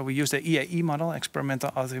MS. So we use the EAE model, experimental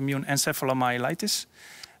autoimmune encephalomyelitis.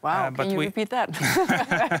 Wow, can you repeat that?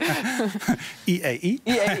 EAE.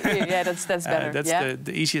 EAE, yeah, that's better. That's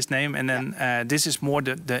the easiest name. And then this is more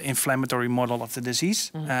the inflammatory model of the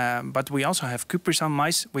disease. But we also have Cuprison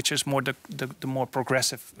mice, which is more the more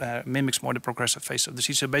progressive, mimics more the progressive phase of the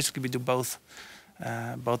disease. So basically we do both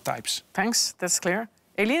types. Thanks, that's clear.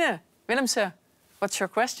 Eline Willemse, what's your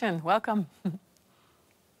question? Welcome.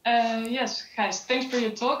 Yes, Gijs, thanks for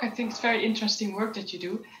your talk. I think it's very interesting work that you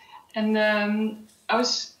do. And I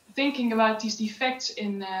was thinking about these defects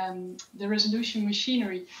in the resolution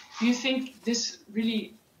machinery. Do you think this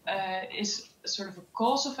really is sort of a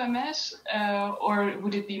cause of MS, or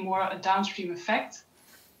would it be more a downstream effect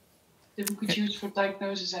that we could use for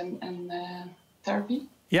diagnosis and therapy?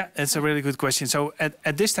 Yeah, it's a really good question. So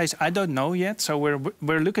at this stage, I don't know yet. So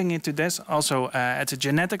we're looking into this also at the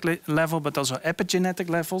genetic level, but also epigenetic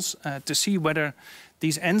levels to see whether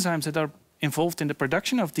these enzymes that are involved in the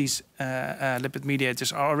production of these lipid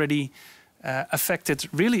mediators are already affected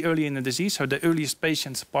really early in the disease, so the earliest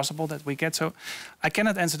patients possible that we get. So I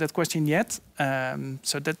cannot answer that question yet.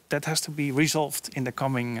 So that has to be resolved in the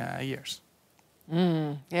coming years.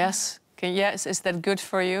 Yes. Yes, is that good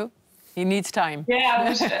for you? He needs time.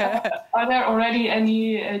 Yeah, are there already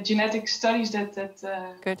any genetic studies that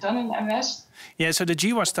done in MS? Yeah, so the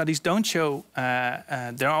GWAS studies don't show,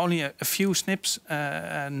 there are only a few SNPs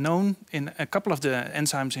known in a couple of the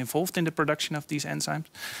enzymes involved in the production of these enzymes,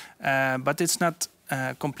 but it's not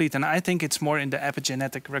complete. And I think it's more in the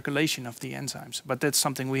epigenetic regulation of the enzymes, but that's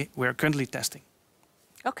something we're currently testing.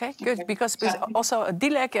 Okay, good, because also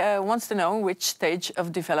Diederik wants to know which stage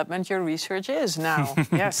of development your research is now.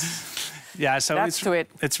 Yes. Yeah, so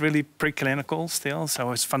it's really preclinical still,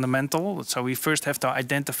 so it's fundamental. So we first have to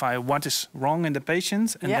identify what is wrong in the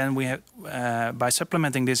patient, and then we have, by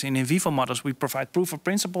supplementing this in vivo models, we provide proof of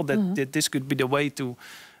principle that this could be the way to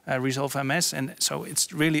resolve MS, and so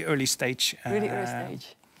it's really early stage. Really early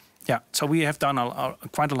stage. Yeah, so we have done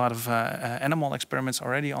quite a lot of animal experiments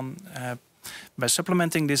already on by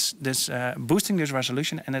supplementing this, boosting this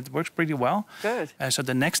resolution, and it works pretty well. Good. So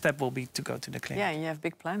the next step will be to go to the clinic. Yeah, and you have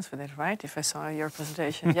big plans for that, right? If I saw your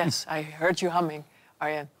presentation. Yes, I heard you humming,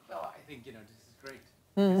 Arjen. Well, I think, this is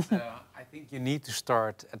great. I think you need to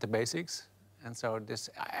start at the basics. And so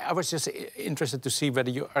I was just interested to see whether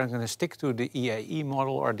you are going to stick to the EAE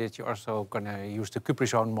model, or did you also going to use the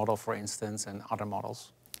Cuprison model, for instance, and other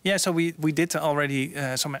models? Yeah, so we did already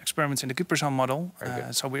some experiments in the Cuprison model.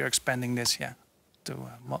 So we are expanding this, to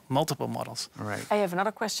multiple models. Right. I have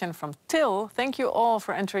another question from Till. Thank you all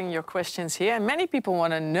for entering your questions here. And many people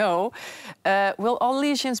want to know, will all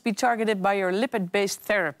lesions be targeted by your lipid-based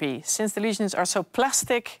therapy, since the lesions are so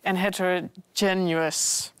plastic and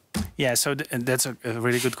heterogeneous? Yeah, so that's a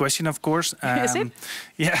really good question, of course. Is it?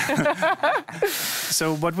 Yeah.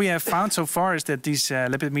 So what we have found so far is that these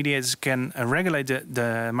lipid mediators can regulate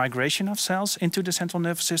the migration of cells into the central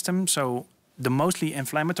nervous system. So the mostly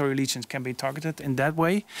inflammatory lesions can be targeted in that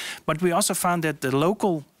way. But we also found that the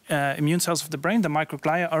local immune cells of the brain, the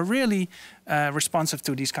microglia, are really responsive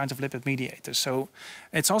to these kinds of lipid mediators. So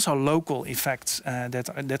it's also local effects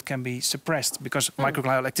that can be suppressed, because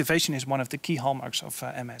microglial activation is one of the key hallmarks of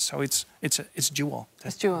MS. So it's dual.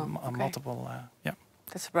 It's dual. Multiple. Yeah.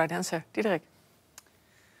 That's the right answer, Diederik.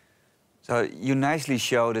 So you nicely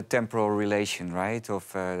show the temporal relation, right,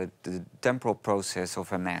 of the temporal process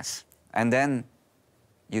of MS, and then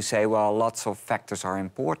you say, well, lots of factors are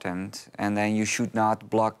important, and then you should not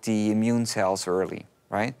block the immune cells early,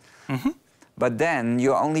 right? Mm-hmm. But then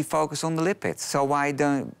you only focus on the lipids. So why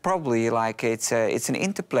don't, probably like it's an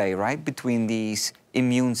interplay, right, between these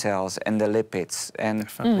immune cells and the lipids. And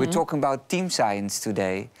we're talking about team science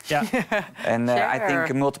today. Yeah. And I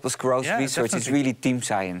think multiple sclerosis research is really team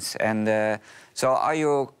science. And so are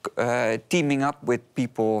you teaming up with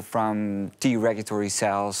people from T regulatory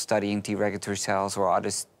cells, studying T regulatory cells or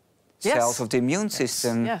other cells of the immune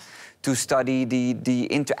system to study the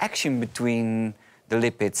interaction between the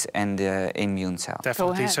lipids and the immune cell?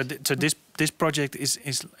 Definitely. So this project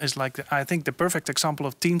is like, I think, the perfect example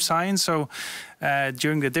of team science. So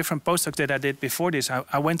during the different postdocs that I did before this,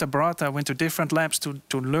 I went abroad, I went to different labs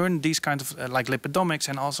to learn these kinds of, like lipidomics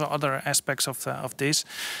and also other aspects of this.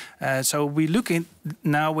 So we look in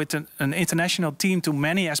now with an international team to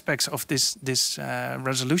many aspects of this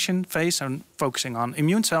resolution phase, and focusing on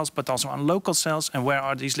immune cells, but also on local cells, and where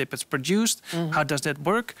are these lipids produced, how does that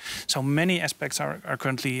work? So many aspects are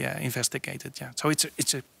currently investigated. Yeah. So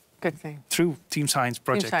it's a good thing. Through Team Science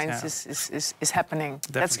project. Team Science is happening.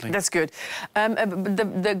 Definitely. That's good.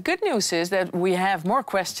 The good news is that we have more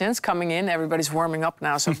questions coming in. Everybody's warming up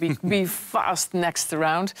now, so be fast next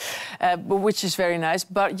round, which is very nice.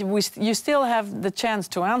 But you still have the chance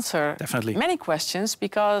to answer many questions,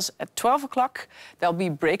 because at 12 o'clock there'll be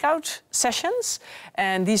breakout sessions,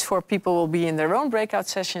 and these 4 people will be in their own breakout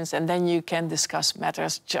sessions, and then you can discuss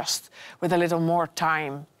matters just with a little more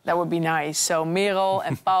time. That would be nice. So Merel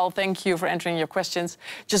and Paul, thank you for entering your questions.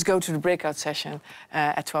 Just go to the breakout session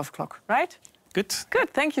at 12 o'clock, right? Good. Good,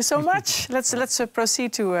 thank you so much. Let's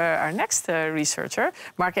proceed to our next researcher,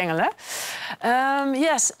 Marc Engelen.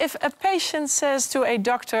 Yes, if a patient says to a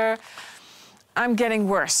doctor, I'm getting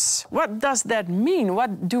worse, what does that mean?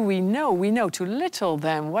 What do we know? We know too little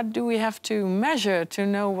then. What do we have to measure to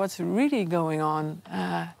know what's really going on?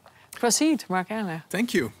 Proceed, Marc Engelen.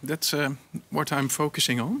 Thank you. That's what I'm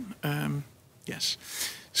focusing on. Yes.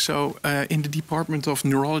 So in the Department of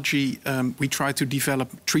Neurology, we try to develop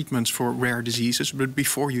treatments for rare diseases. But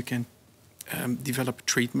before you can develop a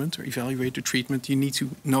treatment or evaluate the treatment, you need to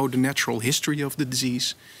know the natural history of the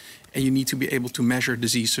disease, and you need to be able to measure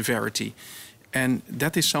disease severity. And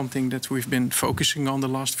that is something that we've been focusing on the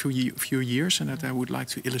last few years, and that I would like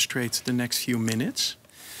to illustrate the next few minutes.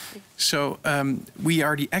 So we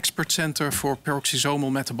are the expert center for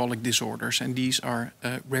paroxysomal metabolic disorders, and these are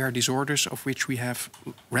rare disorders of which we have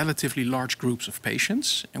relatively large groups of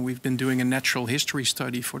patients. And we've been doing a natural history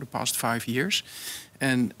study for the past 5 years.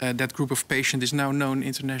 And that group of patients is now known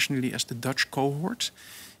internationally as the Dutch cohort.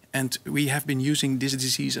 And we have been using this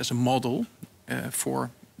disease as a model for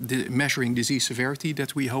measuring disease severity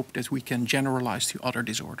that we hope that we can generalize to other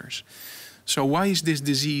disorders. So why is this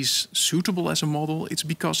disease suitable as a model? It's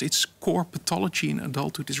because its core pathology in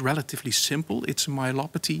adulthood is relatively simple. It's a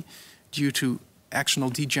myelopathy due to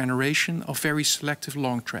axonal degeneration of very selective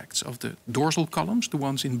long tracts of the dorsal columns, the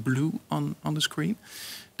ones in blue on the screen.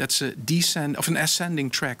 That's an ascending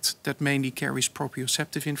tract that mainly carries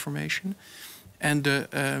proprioceptive information. And the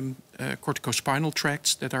corticospinal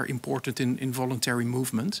tracts that are important in voluntary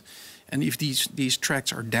movement. And if these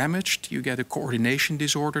tracts are damaged, you get a coordination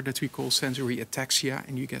disorder that we call sensory ataxia,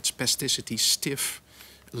 and you get spasticity, stiff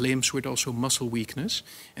limbs with also muscle weakness.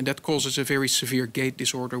 And that causes a very severe gait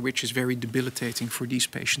disorder, which is very debilitating for these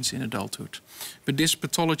patients in adulthood. But this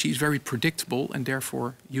pathology is very predictable and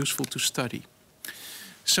therefore useful to study.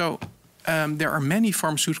 So there are many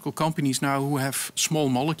pharmaceutical companies now who have small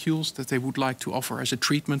molecules that they would like to offer as a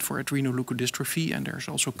treatment for adrenoleukodystrophy. And there's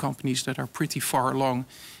also companies that are pretty far along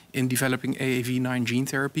in developing AAV9 gene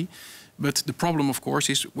therapy. But the problem, of course,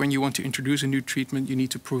 is when you want to introduce a new treatment, you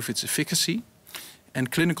need to prove its efficacy.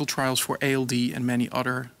 And clinical trials for ALD and many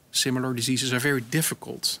other similar diseases are very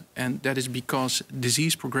difficult. And that is because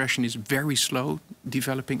disease progression is very slow,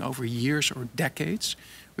 developing over years or decades,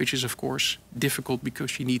 which is, of course, difficult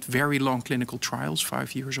because you need very long clinical trials,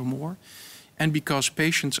 5 years or more. And because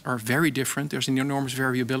patients are very different, there's an enormous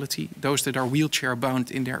variability. Those that are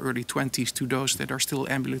wheelchair-bound in their early 20s to those that are still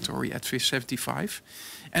ambulatory at 75.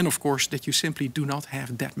 And, of course, that you simply do not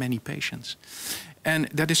have that many patients. And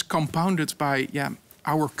that is compounded by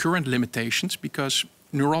our current limitations, because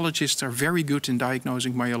neurologists are very good in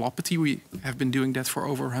diagnosing myelopathy. We have been doing that for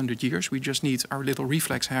over 100 years. We just need our little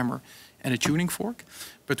reflex hammer and a tuning fork.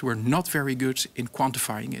 But we're not very good in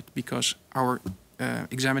quantifying it, because our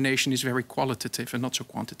examination is very qualitative and not so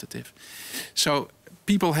quantitative. So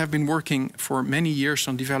people have been working for many years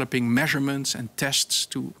on developing measurements and tests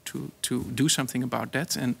to do something about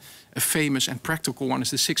that. And a famous and practical one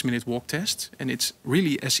is the 6-minute walk test. And it's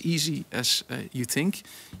really as easy as you think.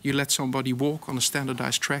 You let somebody walk on a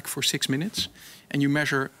standardized track for 6 minutes, and you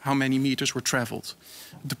measure how many meters were traveled.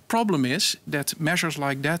 The problem is that measures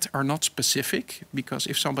like that are not specific, because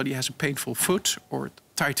if somebody has a painful foot or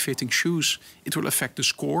tight-fitting shoes, it will affect the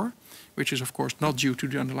score, which is, of course, not due to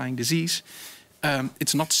the underlying disease.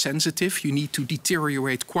 It's not sensitive. You need to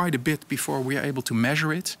deteriorate quite a bit before we are able to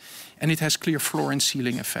measure it. And it has clear floor and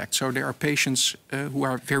ceiling effects. So there are patients who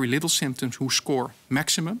are very little symptoms who score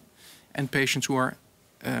maximum, and patients who are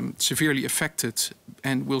severely affected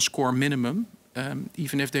and will score minimum,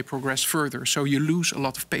 even if they progress further. So you lose a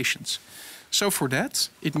lot of patients. So for that,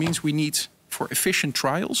 it means we need, for efficient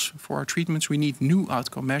trials, for our treatments, we need new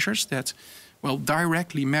outcome measures that will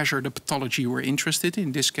directly measure the pathology we're interested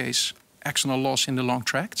in this case, axonal loss in the long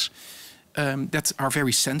tracts, that are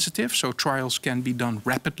very sensitive, so trials can be done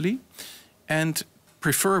rapidly, and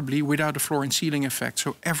preferably without a floor and ceiling effect,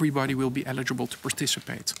 so everybody will be eligible to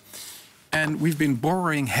participate. And we've been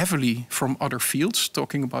borrowing heavily from other fields,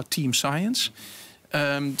 talking about team science.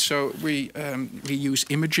 So we use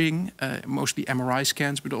imaging, mostly MRI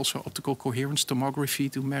scans, but also optical coherence tomography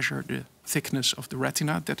to measure the thickness of the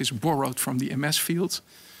retina. That is borrowed from the MS field.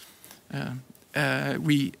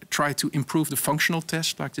 We try to improve the functional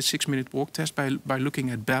test, like the 6-minute walk test, by looking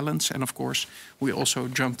at balance. And of course, we also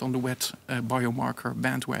jumped on the wet biomarker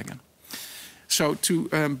bandwagon. So to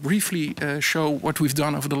briefly show what we've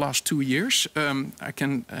done over the last 2 years, I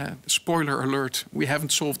can, spoiler alert, we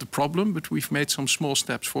haven't solved the problem, but we've made some small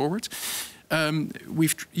steps forward.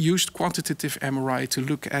 We've used quantitative MRI to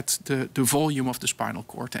look at the volume of the spinal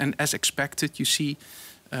cord. And as expected, you see,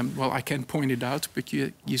 well, I can't point it out, but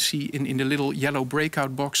you see in the little yellow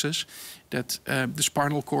breakout boxes that the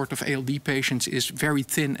spinal cord of ALD patients is very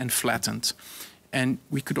thin and flattened. And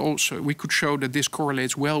we could show that this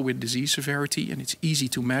correlates well with disease severity, and it's easy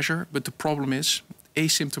to measure. But the problem is,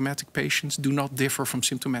 asymptomatic patients do not differ from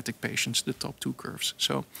symptomatic patients, the top 2 curves.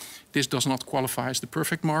 So this does not qualify as the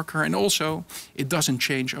perfect marker. And also, it doesn't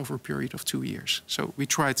change over a period of 2 years. So we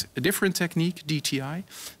tried a different technique, DTI.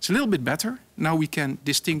 It's a little bit better. Now we can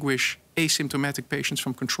distinguish asymptomatic patients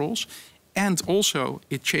from controls. And also,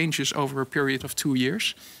 it changes over a period of 2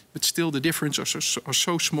 years. But still, the differences are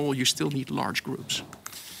so small, you still need large groups.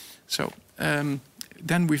 So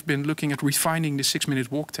then we've been looking at refining the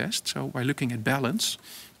 6-minute walk test. So by looking at balance,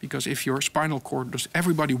 because if your spinal cord,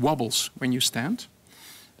 everybody wobbles when you stand.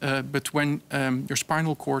 But when your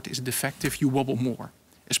spinal cord is defective, you wobble more.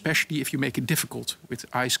 Especially if you make it difficult with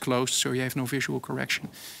eyes closed, so you have no visual correction.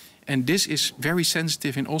 And this is very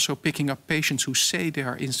sensitive in also picking up patients who say they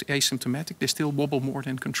are asymptomatic. They still wobble more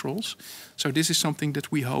than controls. So this is something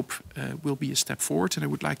that we hope will be a step forward. And I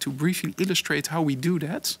would like to briefly illustrate how we do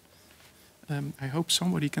that. I hope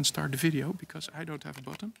somebody can start the video, because I don't have a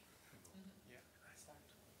button.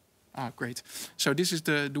 Ah, great. So this is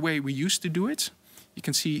the way we used to do it. You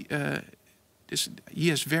can see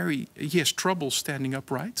he has trouble standing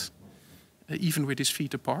upright, even with his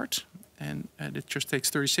feet apart. And it just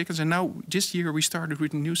takes 30 seconds. And now, this year, we started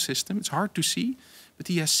with a new system. It's hard to see, but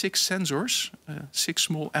he has 6 sensors, 6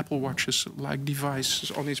 small Apple Watches-like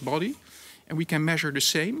devices on his body. And we can measure the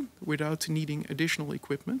same without needing additional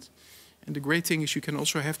equipment. And the great thing is you can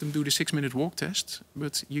also have them do the 6-minute walk test,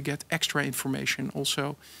 but you get extra information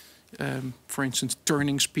also, for instance,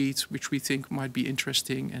 turning speed, which we think might be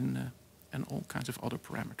interesting, and all kinds of other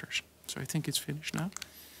parameters. So I think it's finished now.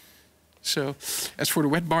 So, as for the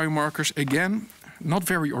wet biomarkers, again, not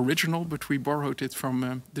very original, but we borrowed it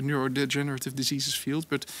from the neurodegenerative diseases field.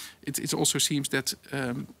 But it also seems that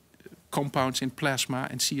compounds in plasma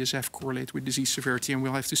and CSF correlate with disease severity, and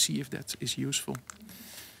we'll have to see if that is useful.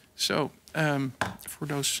 So, for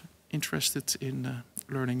those interested in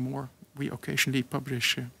learning more, we occasionally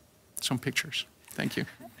publish some pictures. Thank you.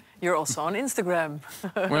 You're also on Instagram.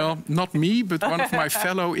 Well, not me, but one of my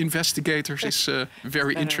fellow investigators is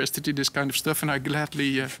very interested in this kind of stuff, and I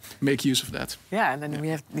gladly make use of that. Yeah, and then we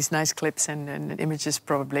have these nice clips and images,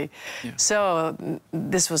 probably. Yeah. So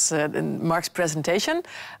this was Marc's presentation.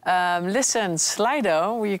 Listen,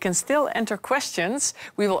 Slido, where you can still enter questions.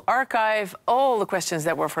 We will archive all the questions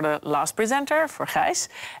that were for the last presenter, for Gijs.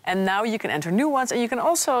 And now you can enter new ones, and you can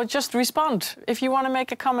also just respond. If you want to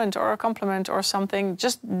make a comment or a compliment or something,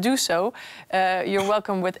 just do so. You're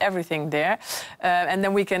welcome with everything there, and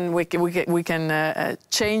then we can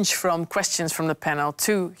change from questions from the panel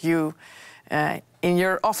to you in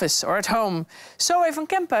your office or at home. Zoe van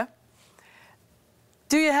Kempen,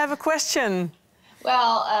 do you have a question?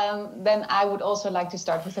 Well, then I would also like to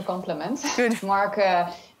start with a compliment. Good. Marc,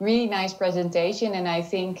 really nice presentation, and I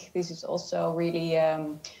think this is also really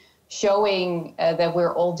showing that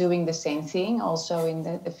we're all doing the same thing, also in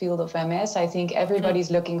the field of MS. I think everybody's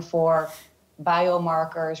looking for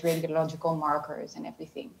biomarkers, radiological markers, and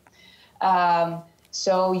everything.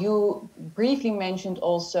 So you briefly mentioned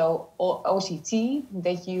also OCT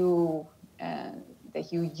that you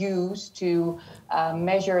use to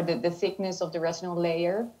measure the thickness of the retinal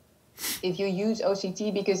layer. If you use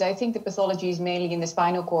OCT, because I think the pathology is mainly in the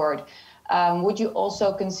spinal cord, would you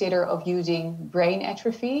also consider of using brain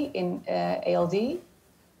atrophy in ALD?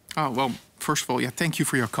 Oh, well, first of all, yeah, thank you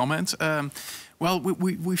for your comment. Well,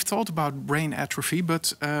 we've thought about brain atrophy,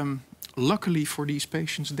 but luckily for these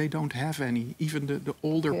patients, they don't have any. Even the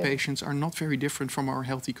older patients are not very different from our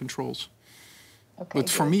healthy controls. Okay, but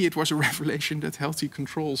for me, it was a revelation that healthy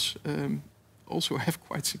controls also have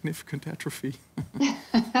quite significant atrophy.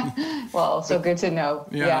 Well, so good to know.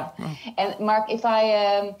 Yeah. Well. And Marc, if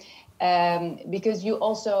I... because you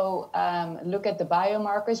also look at the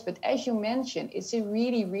biomarkers, but as you mentioned, it's a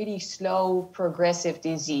really, really slow progressive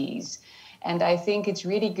disease. And I think it's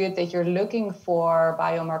really good that you're looking for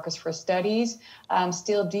biomarkers for studies.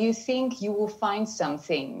 Still, do you think you will find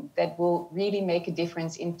something that will really make a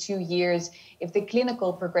difference in 2 years if the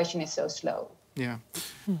clinical progression is so slow? Yeah.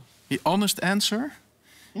 The honest answer?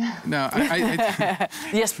 No,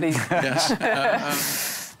 yes, please. Yes.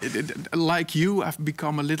 Like you, I've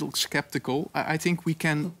become a little skeptical. I think we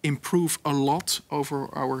can improve a lot over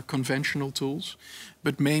our conventional tools,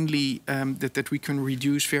 but mainly that we can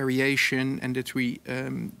reduce variation and that we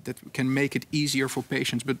can make it easier for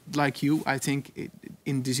patients. But like you, I think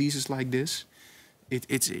in diseases like this,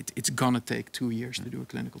 it's gonna take 2 years to do a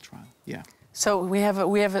clinical trial. Yeah. So we have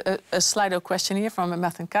a Slido question here from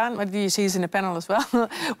Martin Kahn. What do you see is in the panel as well?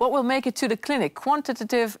 What will make it to the clinic?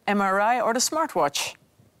 Quantitative MRI or the smartwatch?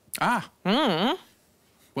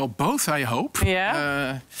 Well, both, I hope.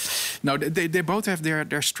 Yeah. No, they both have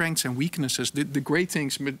their strengths and weaknesses. The great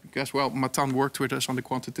things, because, well, Matan worked with us on the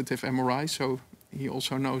quantitative MRI, so he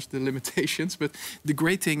also knows the limitations. But the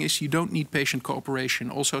great thing is you don't need patient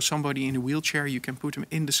cooperation. Also, somebody in a wheelchair, you can put him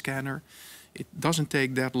in the scanner. It doesn't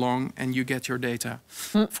take that long, and you get your data.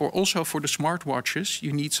 For the smartwatches,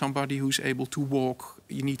 you need somebody who's able to walk.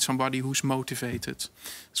 You need somebody who's motivated.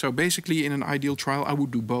 So basically, in an ideal trial, I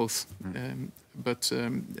would do both.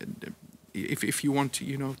 If you want,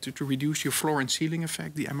 to reduce your floor and ceiling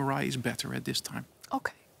effect, the MRI is better at this time.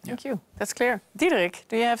 Okay, thank you. That's clear. Diederik,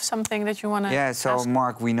 do you have something that you want to Yeah, so ask?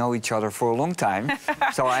 Mark, we know each other for a long time.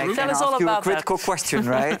 So I can ask you a critical question,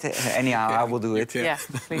 right? Anyhow, I will do it. Yeah,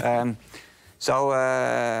 please.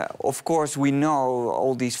 Of course, we know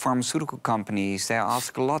all these pharmaceutical companies, they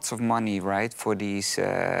ask lots of money, right, for these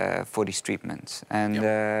treatments. And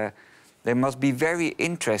they must be very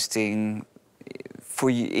interesting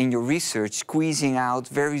for you in your research, squeezing out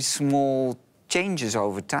very small changes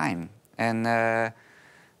over time. And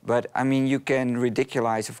but I mean, you can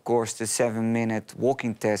ridiculize, of course, the 7-minute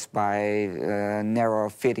walking test by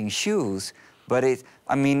narrow-fitting shoes. But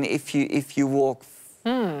if you walk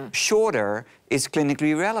shorter, it's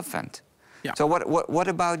clinically relevant. Yeah. So what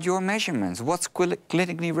about your measurements? What's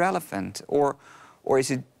clinically relevant, or is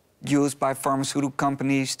it used by pharmaceutical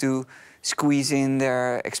companies to squeeze in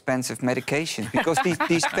their expensive medications because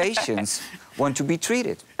these patients want to be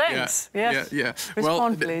treated? Thanks. Yeah. Respond,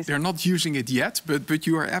 well, please. They're not using it yet, but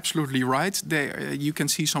you are absolutely right. You can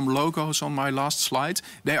see some logos on my last slide.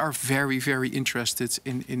 They are very, very interested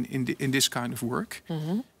in this kind of work.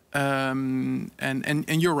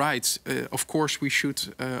 And you're right. Of course, we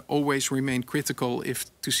should always remain critical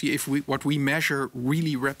to see if what we measure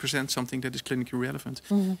really represents something that is clinically relevant.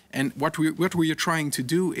 And what we are trying to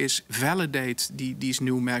do is validate these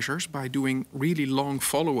new measures by doing really long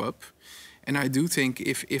follow-up. And I do think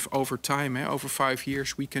if over time, over 5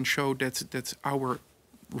 years, we can show that our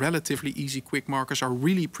relatively easy quick markers are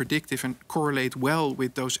really predictive and correlate well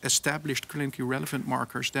with those established clinically relevant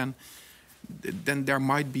markers, then there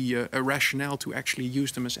might be a rationale to actually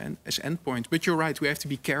use them as endpoints. But you're right, we have to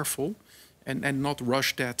be careful and not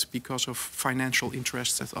rush that because of financial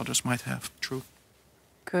interests that others might have. True.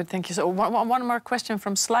 Good, thank you. So one more question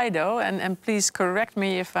from Slido, and please correct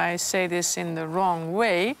me if I say this in the wrong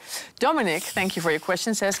way. Dominic, thank you for your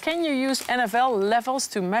question, says, can you use NFL levels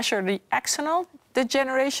to measure the axonal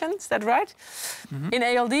degeneration? Is that right? In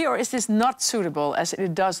ALD, or is this not suitable as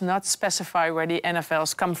it does not specify where the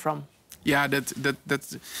NFLs come from? Yeah,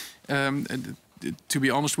 to be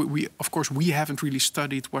honest, of course we haven't really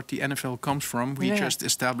studied what the NFL comes from. We just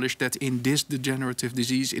established that in this degenerative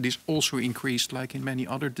disease, it is also increased, like in many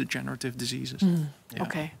other degenerative diseases.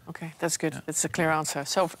 Okay, that's good. That's a clear answer.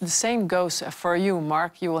 So the same goes for you,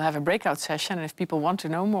 Mark. You will have a breakout session, and if people want to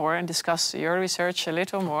know more and discuss your research a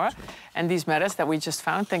little more and these matters that we just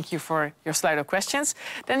found, thank you for your Slido questions,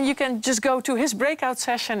 then you can just go to his breakout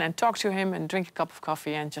session and talk to him and drink a cup of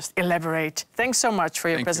coffee and just elaborate. Thanks so much for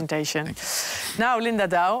your presentation. Now, Linda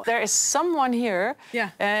Douw, there is someone here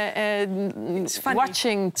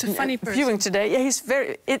watching, it's a funny person. Viewing today. Yeah, he's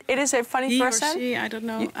very. It is a funny person. Or she, I don't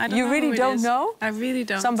know. You really don't know? I really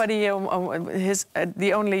don't. Somebody,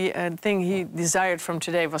 the only thing he desired from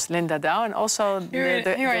today was Linda Douw, and also here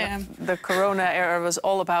I am. The Corona era was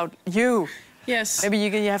all about you. Yes. Maybe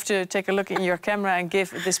you have to take a look in your camera and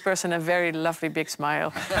give this person a very lovely big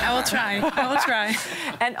smile. I will try. I will try.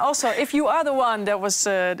 And also, if you are the one that was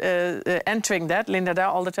entering that, Linda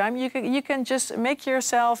Douw, all the time, you can just make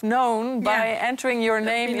yourself known by entering your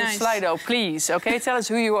name in Slido, please. Okay, tell us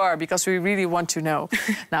who you are, because we really want to know.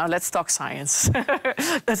 Now, let's talk science.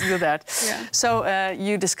 Let's do that. Yeah. So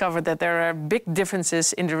you discovered that there are big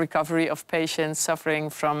differences in the recovery of patients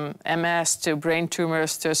suffering from MS to brain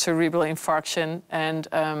tumors to cerebral infarction connection, and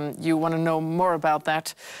you want to know more about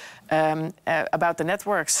that, about the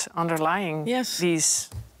networks underlying these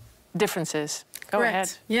differences. Go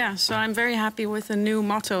ahead. Yeah, so I'm very happy with the new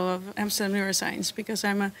motto of Amsterdam Neuroscience, because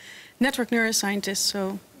I'm a network neuroscientist,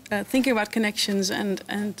 so thinking about connections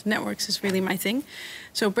and networks is really my thing.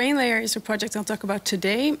 So Brain Layer is a project I'll talk about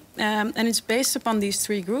today, and it's based upon these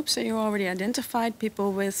 3 groups that you already identified: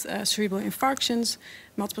 people with cerebral infarctions,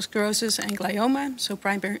 multiple sclerosis, and glioma, so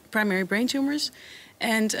primary brain tumors.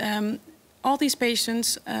 And all these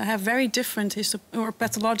patients have very different or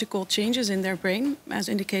pathological changes in their brain, as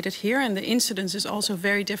indicated here, and the incidence is also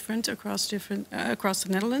very different across the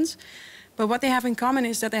Netherlands. But what they have in common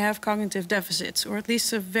is that they have cognitive deficits, or at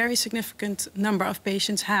least a very significant number of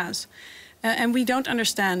patients has. And we don't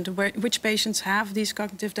understand which patients have these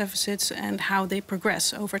cognitive deficits and how they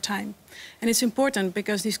progress over time. And it's important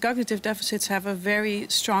because these cognitive deficits have a very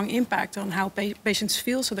strong impact on how patients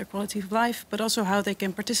feel, so their quality of life, but also how they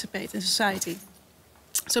can participate in society.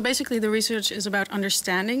 So basically the research is about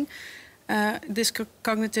understanding this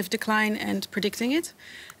cognitive decline and predicting it.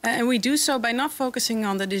 And we do so by not focusing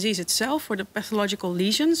on the disease itself or the pathological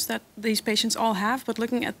lesions that these patients all have, but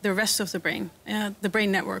looking at the rest of the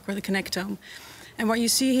brain network, or the connectome. And what you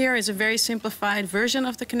see here is a very simplified version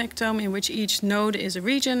of the connectome, in which each node is a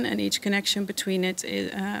region and each connection between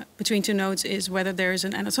 2 nodes is whether there is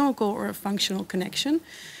an anatomical or a functional connection.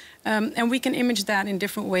 And we can image that in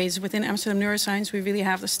different ways. Within Amsterdam Neuroscience, we really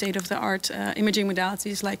have the state-of-the-art imaging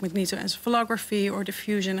modalities like magnetoencephalography or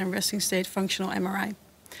diffusion and resting state functional MRI.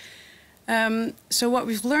 So what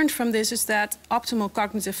we've learned from this is that optimal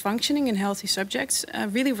cognitive functioning in healthy subjects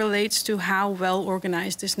really relates to how well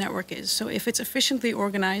organized this network is. So if it's efficiently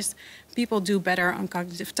organized, people do better on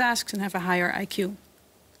cognitive tasks and have a higher IQ.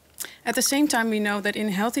 At the same time, we know that in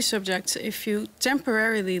healthy subjects, if you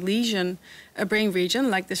temporarily lesion a brain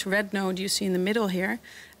region, like this red node you see in the middle here,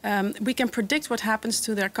 we can predict what happens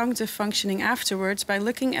to their cognitive functioning afterwards by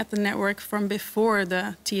looking at the network from before the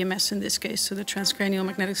TMS, in this case, so the transcranial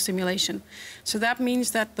magnetic stimulation. So that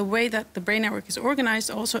means that the way that the brain network is organized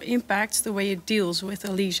also impacts the way it deals with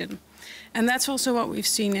a lesion. And that's also what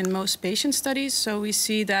we've seen in most patient studies. So we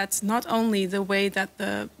see that not only the way that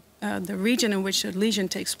the region in which a lesion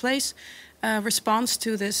takes place responds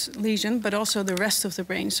to this lesion, but also the rest of the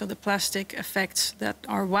brain. So the plastic effects that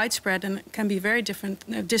are widespread and can be very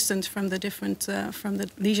distant from the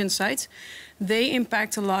lesion sites, they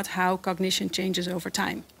impact a lot how cognition changes over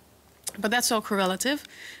time. But that's all correlative.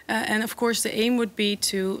 And of course, the aim would be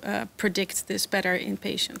to predict this better in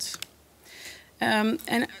patients.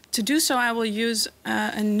 And to do so, I will use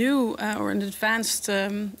a new or an advanced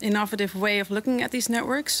innovative way of looking at these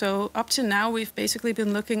networks. So up to now, we've basically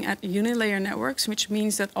been looking at unilayer networks, which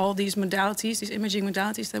means that all these modalities, these imaging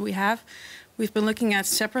modalities that we have, we've been looking at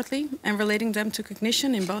separately and relating them to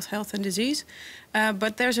cognition in both health and disease.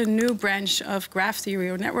 But there's a new branch of graph theory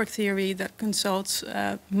or network theory that consults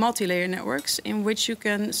multi-layer networks, in which you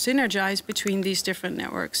can synergize between these different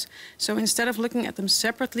networks. So instead of looking at them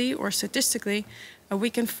separately or statistically, we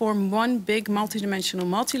can form one big multidimensional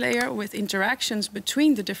multi-layer with interactions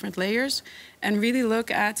between the different layers and really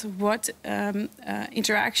look at what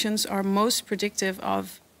interactions are most predictive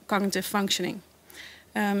of cognitive functioning.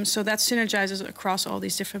 So that synergizes across all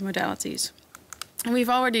these different modalities. And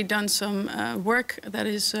we've already done some work that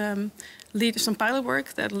is some pilot work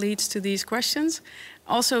that leads to these questions.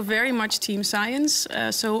 Also very much team science.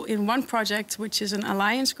 So in one project, which is an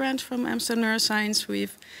alliance grant from Amsterdam Neuroscience,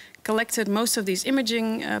 we've collected most of these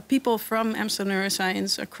imaging people from Amsterdam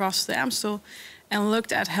Neuroscience across the Amstel and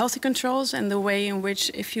looked at healthy controls and the way in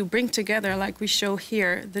which, if you bring together, like we show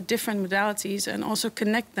here, the different modalities and also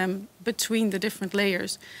connect them between the different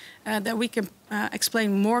layers, that we can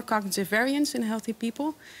explain more cognitive variance in healthy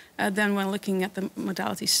people than when looking at the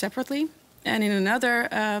modalities separately. And in another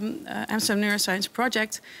Amsterdam Neuroscience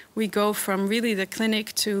project, we go from really the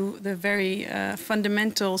clinic to the very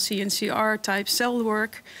fundamental CNCR type cell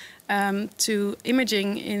work to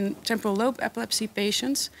imaging in temporal lobe epilepsy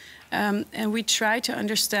patients. And we try to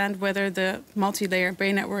understand whether the multi-layer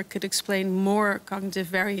brain network could explain more cognitive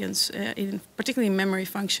variance, in particularly memory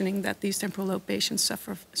functioning, that these temporal lobe patients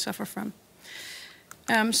suffer from.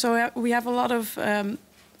 So we have a lot of...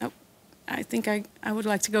 I think I would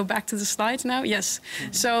like to go back to the slides now. Yes.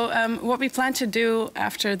 Mm-hmm. So what we plan to do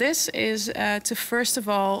after this is to first of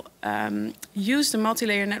all use the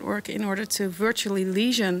multi-layer network in order to virtually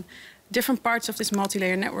lesion different parts of this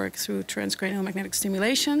multi-layer network through transcranial magnetic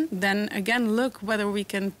stimulation. Then again, look whether we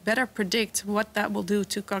can better predict what that will do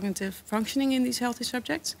to cognitive functioning in these healthy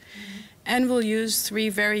subjects. Mm-hmm. And we'll use 3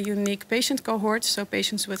 very unique patient cohorts, so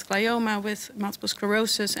patients with glioma, with multiple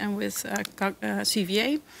sclerosis, and with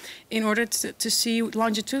CVA, in order to see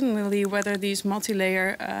longitudinally whether these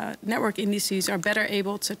multi-layer network indices are better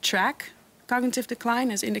able to track cognitive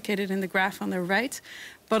decline, as indicated in the graph on the right,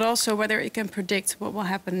 but also whether it can predict what will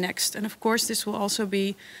happen next. And of course, this will also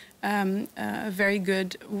be a very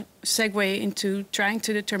good segue into trying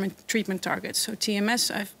to determine treatment targets. So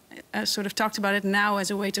TMS, I've sort of talked about it now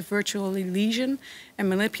as a way to virtually lesion and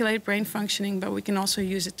manipulate brain functioning, but we can also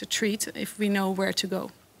use it to treat if we know where to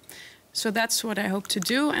go. So that's what I hope to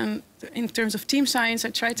do. And in terms of team science, I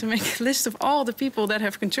tried to make a list of all the people that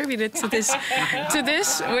have contributed to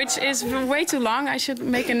this, which is way too long. I should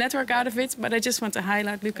make a network out of it, but I just want to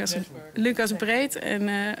highlight Lucas Breed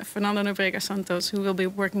and Fernando Nobrega Santos, who will be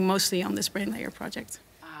working mostly on this brain layer project.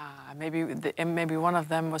 Maybe one of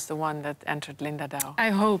them was the one that entered Linda Douw. I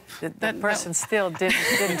hope. That person still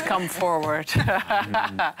didn't come forward.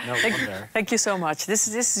 No wonder. Thank you so much. This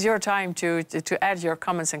is your time to add your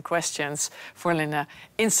comments and questions for Linda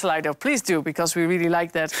in Slido. Please do, because we really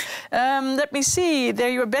like that. Let me see. There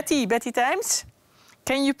you are, Betty. Betty Times.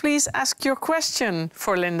 Can you please ask your question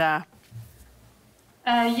for Linda?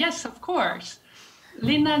 Yes, of course.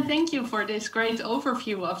 Linda, thank you for this great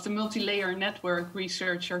overview of the multi-layer network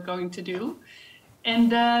research you're going to do.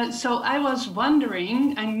 And so I was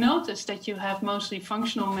wondering, I noticed that you have mostly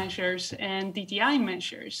functional measures and DTI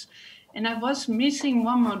measures. And I was missing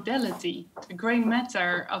one modality, the gray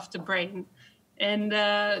matter of the brain. And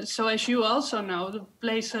so as you also know, it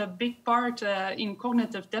plays a big part in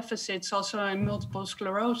cognitive deficits, also in multiple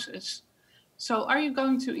sclerosis. So are you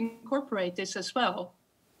going to incorporate this as well?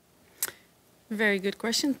 Very good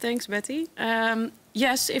question. Thanks, Betty.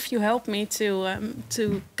 Yes, if you help me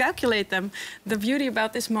to calculate them. The beauty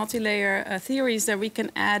about this multi-layer theory is that we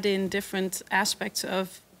can add in different aspects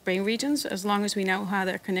of brain regions as long as we know how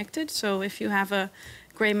they're connected. So if you have a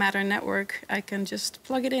gray matter network, I can just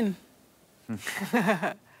plug it in.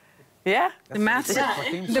 Yeah, the math is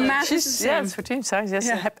the same. Yeah, it's for team science. Yes,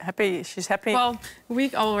 yeah. Happy. She's happy. Well,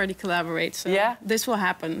 we already collaborate, so yeah, this will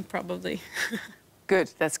happen probably.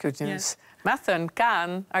 Good. That's good news. Yeah. Mathen,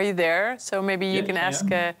 Kaan, are you there? So maybe you can ask.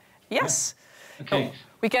 Yes. Yeah. Okay. Oh,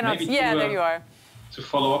 we cannot. There you are. To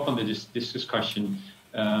follow up on this discussion,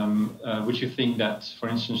 would you think that, for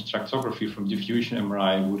instance, tractography from diffusion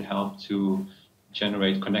MRI would help to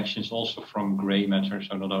generate connections also from grey matter,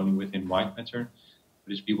 so not only within white matter?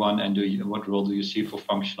 Would this be one? And what role do you see for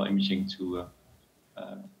functional imaging to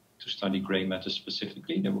study grey matter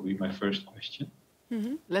specifically? That would be my first question.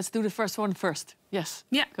 Mm-hmm. Let's do the first one first. Yes.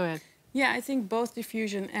 Yeah. Go ahead. Yeah, I think both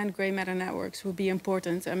diffusion and gray matter networks will be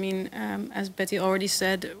important. I mean, as Betty already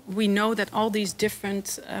said, we know that all these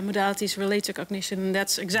different modalities relate to cognition, and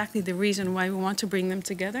that's exactly the reason why we want to bring them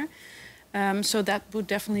together. So that would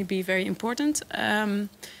definitely be very important.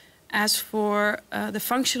 As for the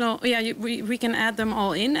functional, we can add them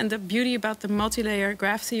all in. And the beauty about the multi-layer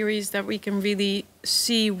graph theory is that we can really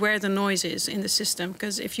see where the noise is in the system.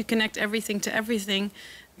 Because if you connect everything to everything,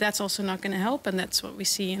 that's also not going to help. And that's what we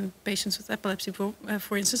see in patients with epilepsy,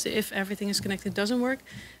 for instance. If everything is connected, it doesn't work.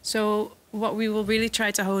 So what we will really try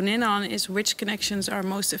to hone in on is which connections are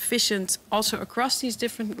most efficient also across these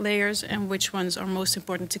different layers, and which ones are most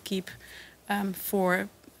important to keep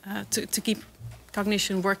to keep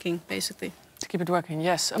cognition working, basically. To keep it working,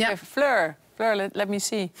 yes. Okay, yeah. Fleur, let me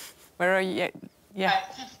see. Where are you? Yeah.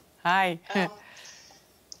 Hi.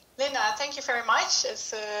 Linda, thank you very much.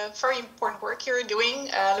 It's very important work you're doing,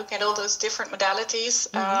 looking at all those different modalities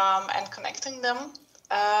and connecting them.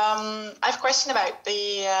 I have a question about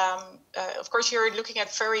the, of course, you're looking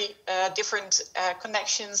at very different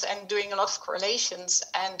connections and doing a lot of correlations.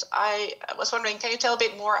 And I was wondering, can you tell a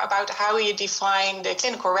bit more about how you define the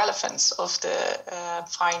clinical relevance of the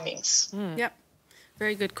findings? Yeah,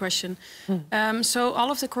 very good question. So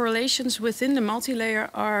all of the correlations within the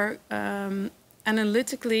multi-layer are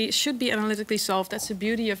should be analytically solved. That's the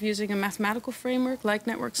beauty of using a mathematical framework like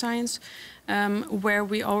network science, where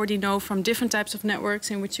we already know from different types of networks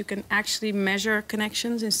in which you can actually measure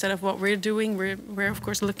connections instead of what we're doing. We're of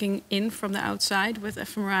course looking in from the outside with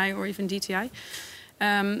fMRI or even DTI.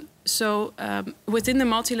 Within the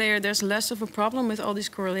multi-layer, there's less of a problem with all these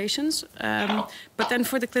correlations. But then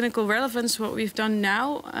for the clinical relevance, what we've done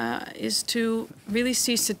now is to really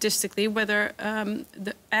see statistically whether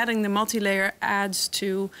adding the multi-layer adds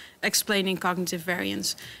to explaining cognitive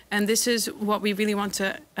variance. And this is what we really want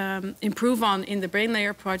to improve on in the brain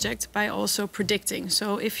layer project by also predicting.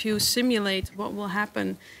 So if you simulate what will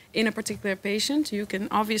happen in a particular patient, you can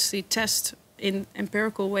obviously test in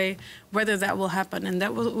empirical way whether that will happen. And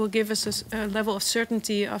that will give us a level of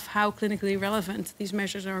certainty of how clinically relevant these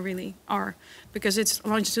measures really are. Because it's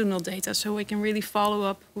longitudinal data, so we can really follow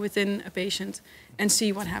up within a patient and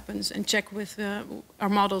see what happens and check with our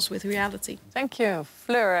models with reality. Thank you.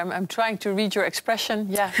 Fleur, I'm trying to read your expression.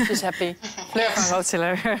 Yeah, she's happy. Fleur van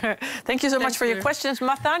Rootselaar. Thank you so much for your questions.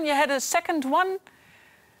 Martijn, you had a second one?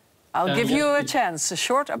 I'll give you a chance, a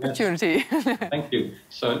short opportunity. Yes. Thank you.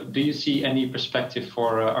 So do you see any perspective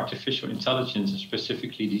for artificial intelligence,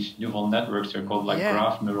 specifically these neural networks? They're called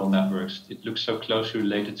graph neural networks. It looks so closely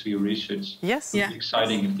related to your research. Yes. It's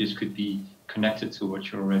exciting if this could be connected to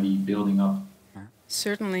what you're already building up.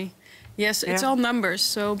 Certainly. Yes, it's all numbers.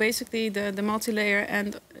 So basically the multi-layer,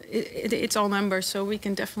 and it's all numbers. So we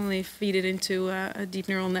can definitely feed it into a deep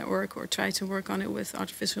neural network or try to work on it with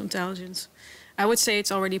artificial intelligence. I would say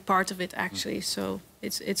it's already part of it, actually. So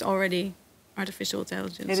it's already artificial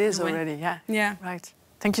intelligence. It is already, yeah. Yeah. Right.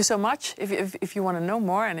 Thank you so much. If you want to know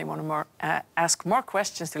more and you want to ask more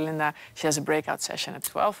questions to Linda, she has a breakout session at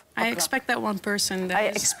 12. I expect that one person.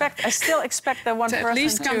 I still expect that one person at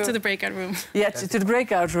least come to the breakout room. Yeah, to the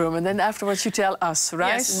breakout room, and then afterwards you tell us,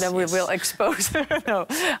 right? Yes, and then we will expose. No,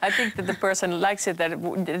 I think that the person likes it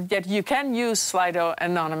that you can use Slido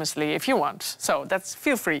anonymously if you want. So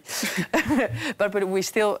feel free. but we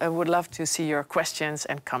still would love to see your questions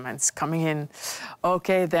and comments coming in.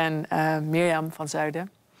 Okay, then Mirjam van Zuiden.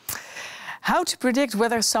 How to predict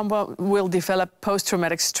whether someone will develop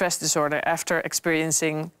post-traumatic stress disorder after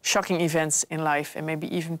experiencing shocking events in life and maybe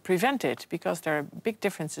even prevent it? Because there are big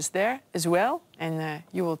differences there as well. And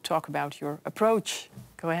you will talk about your approach.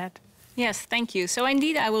 Go ahead. Yes, thank you. So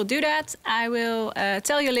indeed, I will do that. I will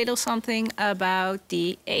tell you a little something about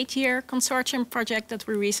the 8-year consortium project that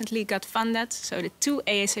we recently got funded. So the 2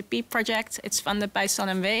 ASAP project, it's funded by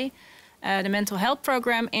SonMW. The mental health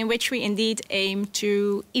program, in which we indeed aim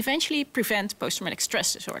to eventually prevent post-traumatic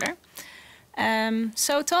stress disorder.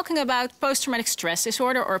 So talking about post-traumatic stress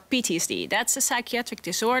disorder, or PTSD, that's a psychiatric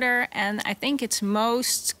disorder, and I think its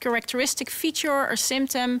most characteristic feature or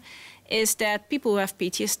symptom is that people who have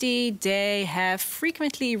PTSD, they have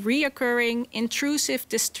frequently reoccurring intrusive,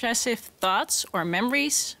 distressive thoughts or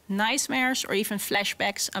memories, nightmares, or even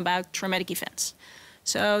flashbacks about traumatic events.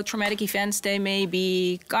 So traumatic events, they may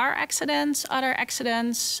be car accidents, other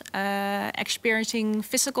accidents, experiencing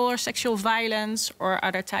physical or sexual violence, or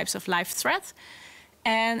other types of life threat.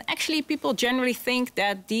 And actually, people generally think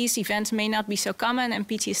that these events may not be so common, and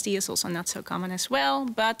PTSD is also not so common as well.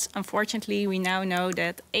 But unfortunately, we now know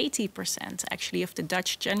that 80% actually of the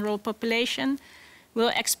Dutch general population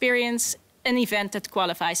will experience an event that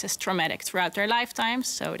qualifies as traumatic throughout their lifetimes.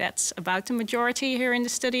 So that's about the majority here in the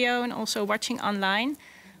studio and also watching online.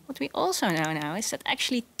 What we also know now is that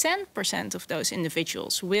actually 10% of those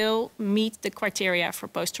individuals will meet the criteria for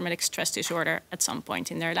post-traumatic stress disorder at some point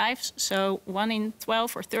in their lives. So 1 in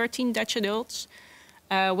 12 or 13 Dutch adults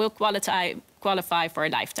will qualify for a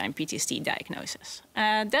lifetime PTSD diagnosis.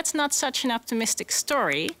 That's not such an optimistic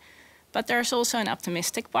story, but there's also an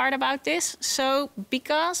optimistic part about this. So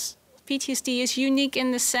because PTSD is unique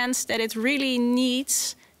in the sense that it really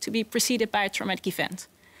needs to be preceded by a traumatic event.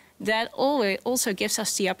 That also gives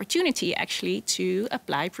us the opportunity actually to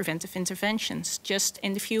apply preventive interventions just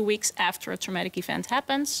in the few weeks after a traumatic event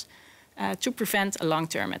happens to prevent a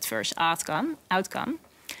long-term adverse outcome.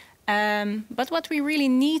 But what we really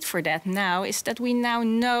need for that now is that we now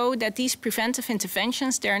know that these preventive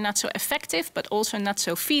interventions, they're not so effective, but also not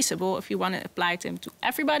so feasible if you want to apply them to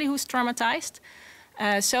everybody who's traumatized.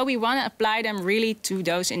 So we want to apply them really to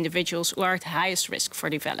those individuals who are at highest risk for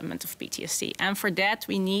development of PTSD. And for that,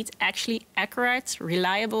 we need actually accurate,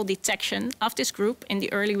 reliable detection of this group in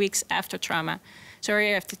the early weeks after trauma. So here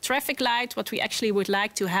you have the traffic light. What we actually would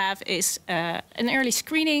like to have is an early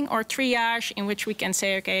screening or triage in which we can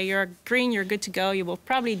say, okay, you're green, you're good to go. You will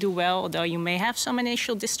probably do well, although you may have some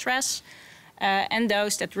initial distress. And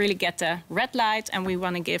those that really get the red light, and we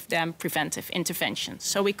want to give them preventive interventions.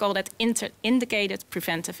 So we call that indicated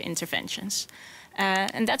preventive interventions.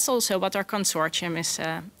 And that's also what our consortium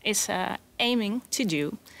is aiming to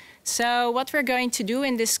do. So what we're going to do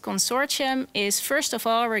in this consortium is, first of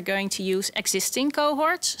all, we're going to use existing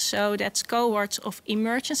cohorts. So that's cohorts of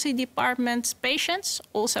emergency department patients,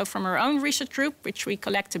 also from our own research group, which we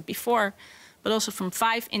collected before, but also from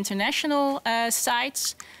 5 international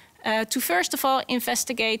sites. To first of all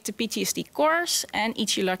investigate the PTSD course and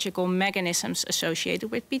etiological mechanisms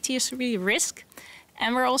associated with PTSD risk.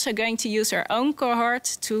 And we're also going to use our own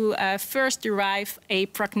cohort to first derive a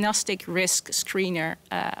prognostic risk screener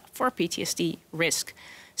for PTSD risk.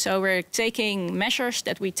 So we're taking measures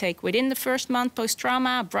that we take within the first month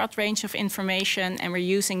post-trauma, a broad range of information, and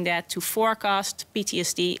we're using that to forecast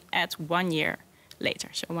PTSD at 1 year later,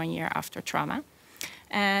 so 1 year after trauma.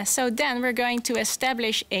 So then we're going to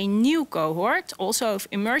establish a new cohort, also of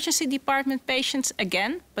emergency department patients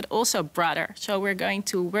again, but also broader. So we're going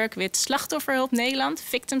to work with Slachtofferhulp Nederland,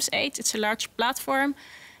 Victims Aid. It's a large platform.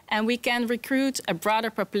 And we can recruit a broader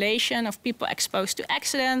population of people exposed to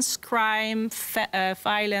accidents, crime,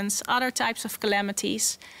 violence, other types of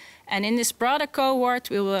calamities. And in this broader cohort,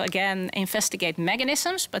 we will again investigate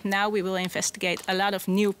mechanisms, but now we will investigate a lot of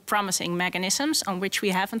new promising mechanisms on which we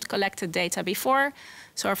haven't collected data before.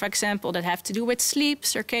 So, for example, that have to do with sleep,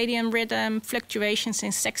 circadian rhythm, fluctuations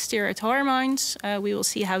in sex-steroid hormones. We will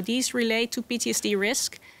see how these relate to PTSD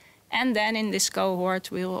risk. And then in this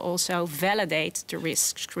cohort, we will also validate the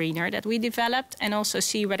risk screener that we developed and also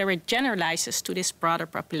see whether it generalizes to this broader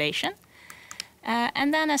population.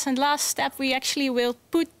 And then as a last step, we actually will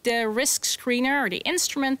put the risk screener or the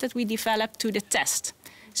instrument that we developed to the test.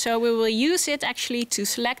 So we will use it actually to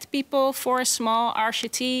select people for a small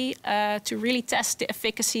RCT to really test the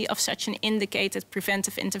efficacy of such an indicated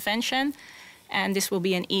preventive intervention. And this will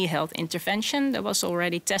be an e-health intervention that was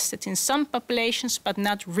already tested in some populations, but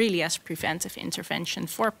not really as preventive intervention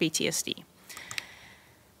for PTSD.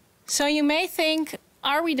 So you may think,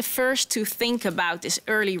 are we the first to think about this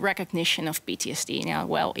early recognition of PTSD? Now,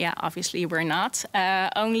 well, yeah, obviously we're not.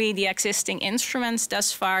 Only the existing instruments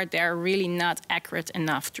thus far, they're really not accurate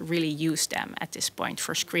enough to really use them at this point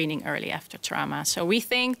for screening early after trauma. So we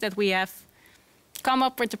think that we have come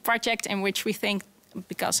up with a project in which we think,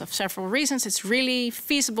 because of several reasons, it's really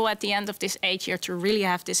feasible at the end of this 8 year to really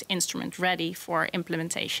have this instrument ready for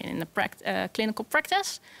implementation in the clinical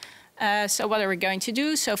practice. So what are we going to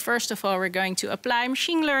do? So first of all, we're going to apply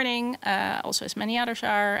machine learning, also as many others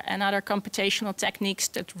are, and other computational techniques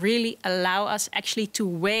that really allow us actually to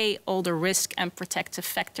weigh all the risk and protective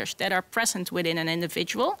factors that are present within an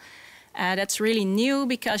individual. That's really new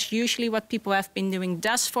because usually what people have been doing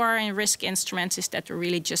thus far in risk instruments is that we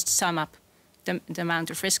really just sum up the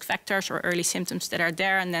amount of risk factors or early symptoms that are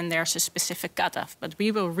there, and then there's a specific cutoff. But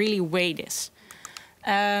we will really weigh this.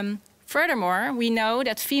 Furthermore, we know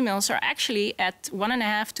that females are actually at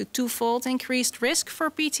 1.5 to 2-fold increased risk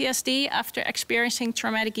for PTSD after experiencing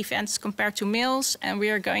traumatic events compared to males, and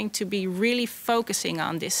we are going to be really focusing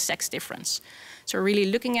on this sex difference. So really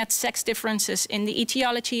looking at sex differences in the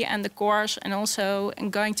etiology and the cause, and also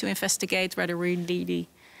going to investigate whether we really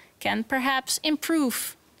can perhaps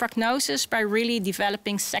improve prognosis by really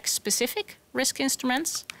developing sex-specific risk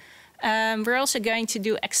instruments. We're also going to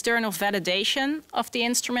do external validation of the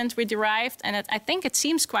instrument we derived. And I think it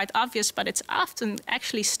seems quite obvious, but it's often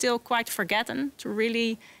actually still quite forgotten to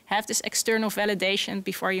really have this external validation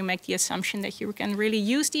before you make the assumption that you can really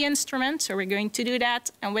use the instrument. So we're going to do that.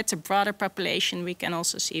 And with the broader population, we can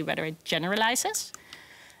also see whether it generalizes.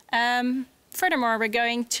 Furthermore, we're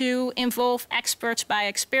going to involve experts by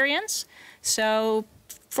experience. So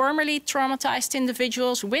formerly traumatized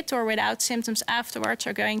individuals with or without symptoms afterwards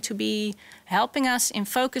are going to be helping us in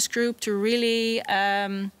focus group to really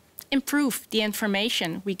improve the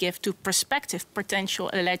information we give to prospective potential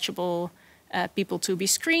eligible people to be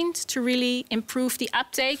screened, to really improve the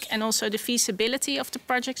uptake and also the feasibility of the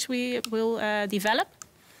projects we will develop.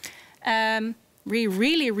 We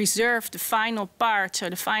really reserve the final part, so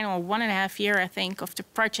the final 1.5 years, I think, of the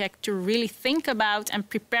project to really think about and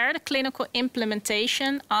prepare the clinical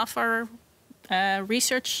implementation of our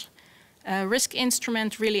research risk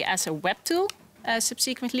instrument really as a web tool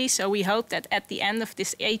subsequently. So we hope that at the end of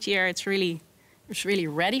this 8 year, it's really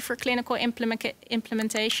ready for clinical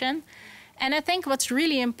implementation. And I think what's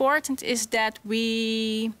really important is that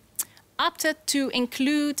we opted to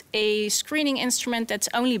include a screening instrument that's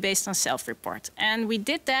only based on self-report. And we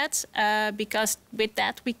did that because with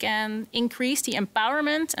that we can increase the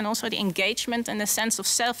empowerment and also the engagement and the sense of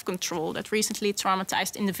self-control that recently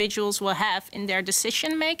traumatized individuals will have in their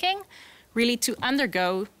decision-making, really to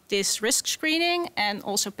undergo this risk screening, and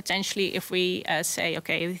also potentially if we say,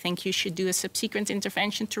 okay, we think you should do a subsequent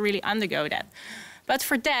intervention to really undergo that. But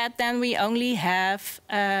for that, then we only have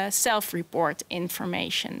self-report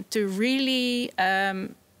information to really,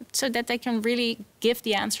 so that they can really give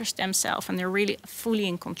the answers themselves and they're really fully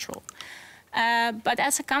in control. But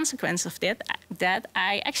as a consequence of that,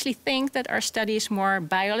 I actually think that our study is more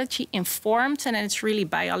biology-informed and it's really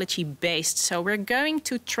biology-based. So we're going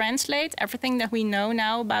to translate everything that we know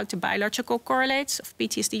now about the biological correlates of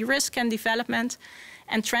PTSD risk and development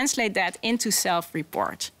and translate that into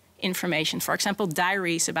self-report information. For example,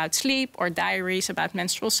 diaries about sleep or diaries about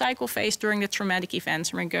menstrual cycle phase during the traumatic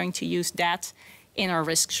events. And we're going to use that in our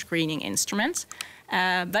risk screening instrument.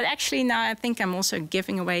 But actually now I think I'm also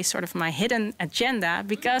giving away sort of my hidden agenda,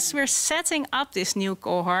 because we're setting up this new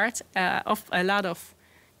cohort of a lot of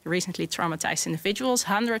recently traumatized individuals,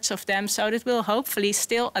 hundreds of them, so that will hopefully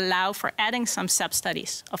still allow for adding some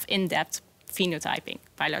sub-studies of in-depth phenotyping,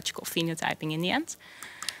 biological phenotyping in the end.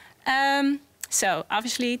 So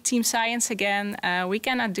obviously team science again, we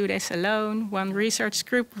cannot do this alone. One research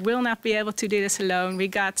group will not be able to do this alone. We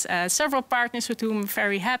got several partners with whom I'm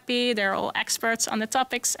very happy. They're all experts on the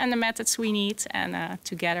topics and the methods we need. And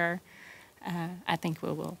together, I think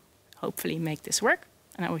we will hopefully make this work.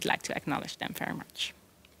 And I would like to acknowledge them very much.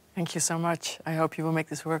 Thank you so much. I hope you will make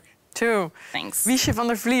this work too. Thanks. Wiesje van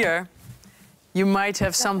der Vlier, you might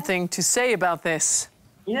have something to say about this.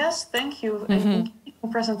 Yes, thank you.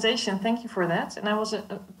 Presentation, thank you for that. And I was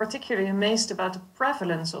particularly amazed about the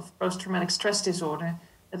prevalence of post-traumatic stress disorder,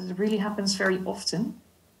 that it really happens very often.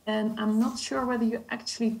 And I'm not sure whether you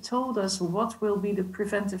actually told us what will be the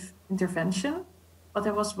preventive intervention, but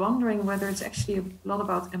I was wondering whether it's actually a lot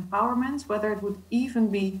about empowerment, whether it would even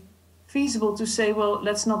be feasible to say, well,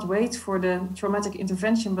 let's not wait for the traumatic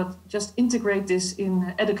intervention, but just integrate this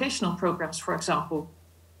in educational programs, for example.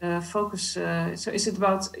 Focus. So is it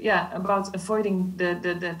about avoiding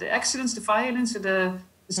the accidents, the violence, the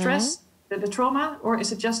stress, the trauma, or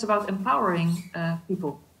is it just about empowering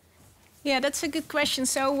people? Yeah, that's a good question.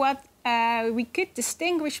 So what we could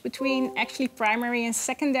distinguish between actually primary and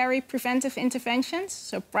secondary preventive interventions.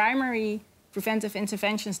 So primary preventive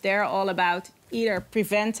interventions, they're all about either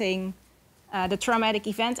preventing the traumatic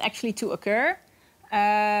event actually to occur,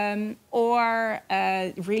 or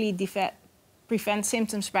really prevent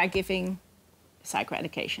symptoms by giving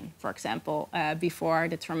psychoeducation, for example, before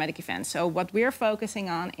the traumatic event. So what we're focusing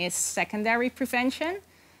on is secondary prevention.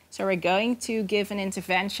 So we're going to give an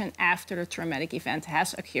intervention after the traumatic event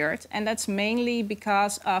has occurred. And that's mainly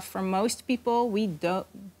because for most people, we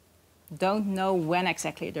don't know when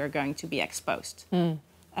exactly they're going to be exposed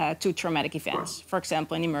to traumatic events. For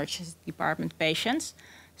example, in emergency department patients.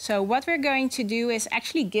 So what we're going to do is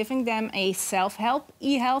actually giving them a self-help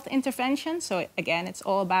e-health intervention. So again, it's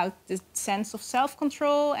all about the sense of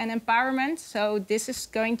self-control and empowerment. So this is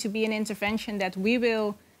going to be an intervention that we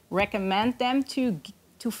will recommend them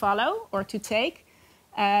to follow or to take.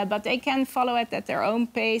 But they can follow it at their own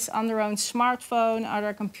pace on their own smartphone or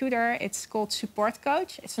their computer. It's called Support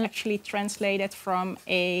Coach. It's actually translated from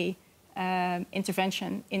a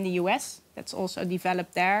intervention in the US that's also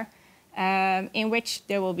developed there. In which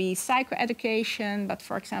there will be psychoeducation, but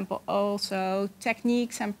for example also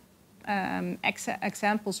techniques and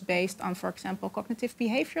examples based on, for example, cognitive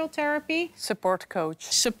behavioral therapy. Support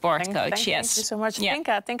coach. Support coach, yes. Thank you so much.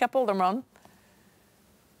 Yeah. Tinka Polderman,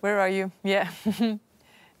 where are you? Yeah.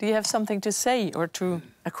 Do you have something to say or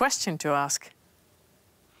a question to ask?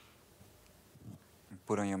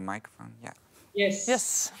 Put on your microphone, yeah. Yes.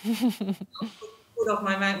 Yes. Put on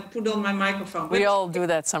my microphone. We all do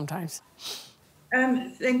that sometimes.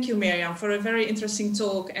 Thank you, Mirjam, for a very interesting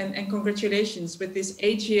talk, and congratulations with this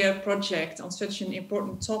 8-year project on such an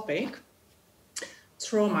important topic,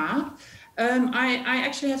 trauma. I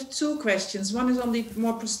actually have 2 questions. One is on the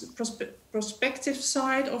more prospective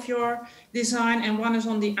side of your design, and one is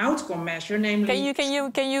on the outcome measure, namely...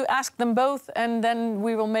 Can you ask them both, and then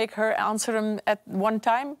we will make her answer them at one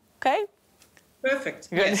time, okay? Perfect,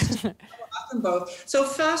 yes. Them both. So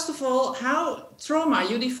first of all, how trauma,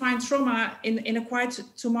 you define trauma in a quite,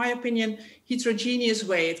 to my opinion, heterogeneous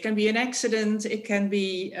way. It can be an accident, it can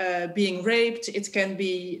be being raped, it can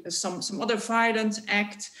be some other violent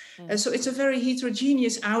act. So it's a very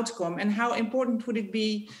heterogeneous outcome. And how important would it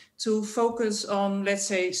be to focus on, let's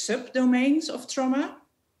say, subdomains of trauma?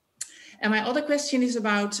 And my other question is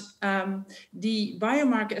about the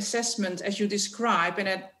biomarker assessment as you describe,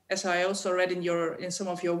 and as I also read in some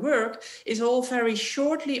of your work, is all very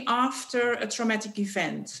shortly after a traumatic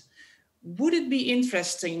event. Would it be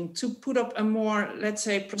interesting to put up a more, let's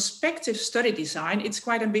say, prospective study design? It's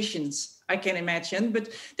quite ambitious, I can imagine, but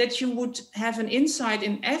that you would have an insight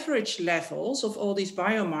in average levels of all these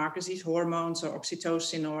biomarkers, these hormones or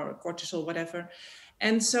oxytocin or cortisol, whatever.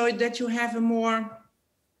 And so that you have a more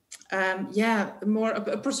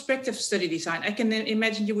a prospective study design. I can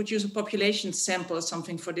imagine you would use a population sample or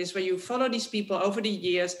something for this, where you follow these people over the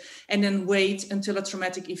years and then wait until a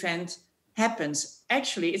traumatic event happens.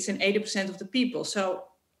 Actually, it's in 80% of the people, so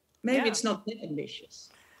maybe it's not that ambitious.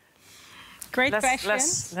 Great question.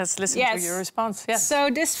 Let's listen to your response. Yes. So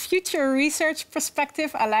this future research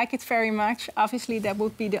perspective, I like it very much. Obviously, that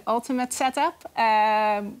would be the ultimate setup.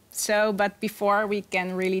 But before we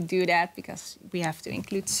can really do that, because we have to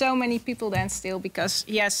include so many people then still, because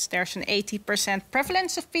yes, there's an 80%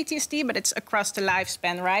 prevalence of PTSD, but it's across the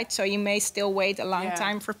lifespan, right? So you may still wait a long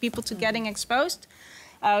time for people to getting exposed.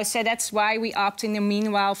 So that's why we opt in the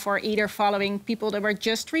meanwhile for either following people that were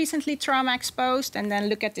just recently trauma exposed and then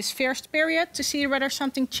look at this first period to see whether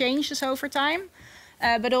something changes over time.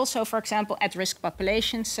 But also, for example, at-risk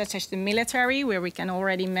populations such as the military, where we can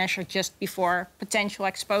already measure just before potential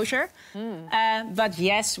exposure. But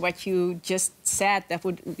yes, what you just said, that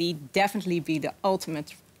would definitely be the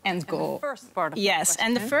ultimate end goal. The first part of the yes,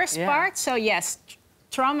 and the first part, so yes,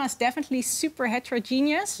 trauma is definitely super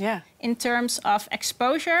heterogeneous in terms of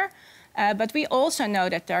exposure, but we also know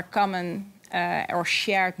that there are common or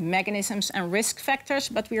shared mechanisms and risk factors,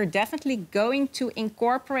 but we are definitely going to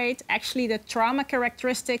incorporate actually the trauma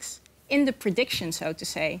characteristics in the prediction, so to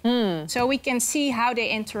say. So we can see how they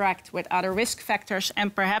interact with other risk factors,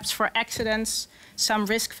 and perhaps for accidents, some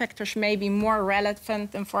risk factors may be more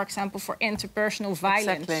relevant than, for example, for interpersonal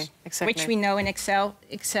violence, which we know in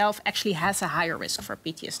itself actually has a higher risk for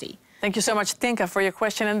PTSD. Thank you so much, Tinka, for your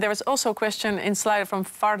question. And there was also a question in slide from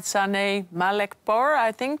Farzaneh Malekpour,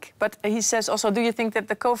 I think. But he says also, do you think that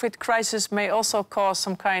the COVID crisis may also cause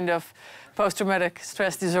some kind of post-traumatic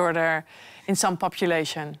stress disorder in some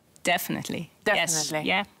population? Definitely. Definitely. Yes.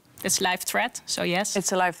 Yeah, it's a life threat, so yes.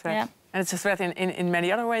 It's a life threat. Yeah. And it's a threat in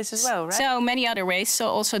many other ways as well, right? So many other ways. So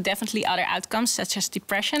also definitely other outcomes such as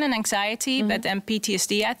depression and anxiety, but then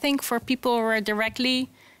PTSD, I think, for people who are directly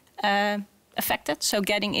affected. So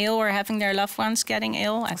getting ill or having their loved ones getting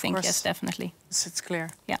ill, I think, yes, definitely. It's clear.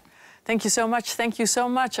 Yeah. Thank you so much. Thank you so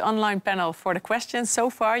much, online panel, for the questions so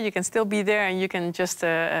far. You can still be there and you can just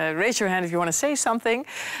raise your hand if you want to say something.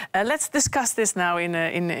 Let's discuss this now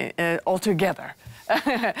all together.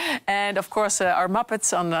 And of course, our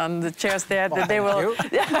Muppets on the chairs there, they will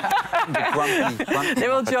they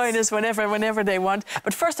will join us whenever they want.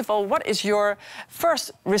 But first of all, what is your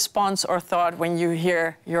first response or thought when you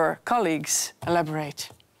hear your colleagues elaborate?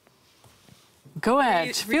 Go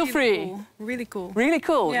ahead, feel free. Cool. Really cool. Really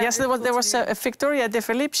cool. Yeah, yes, really there was Victoria de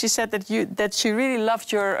Philippe. She said that she really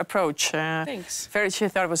loved your approach. Thanks. She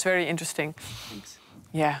thought it was very interesting. Thanks.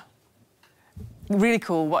 Yeah. Really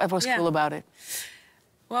cool. What was cool about it?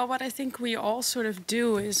 Well, what I think we all sort of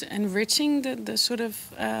do is enriching the sort of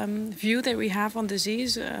view that we have on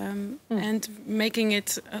disease and making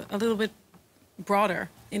it a little bit broader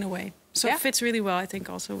in a way. So it fits really well, I think,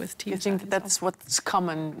 also with team science. You think that's what's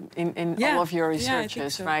common in all of your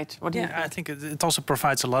researches, right? What do you think? I think it also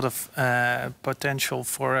provides a lot of potential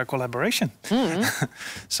for collaboration.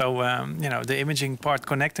 So, the imaging part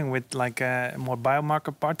connecting with like a more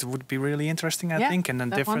biomarker part would be really interesting, I think, and then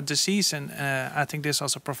different disease. And I think this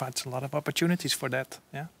also provides a lot of opportunities for that.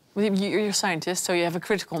 Yeah. Well, you're a scientist, so you have a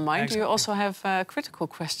critical mind. Exactly. You also have critical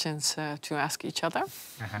questions to ask each other.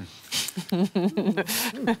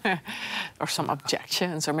 Or some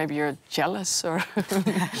objections, or maybe you're jealous or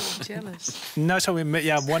jealous. No, so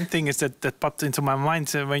one thing is that popped into my mind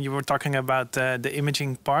when you were talking about the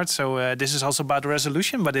imaging part. So this is also about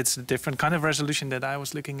resolution, but it's a different kind of resolution that I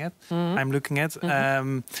was looking at. I'm looking at.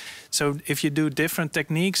 So if you do different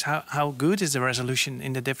techniques, how good is the resolution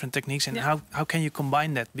in the different techniques, and how can you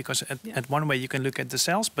combine that? Because at one way you can look at the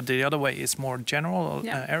cells, but the other way is more general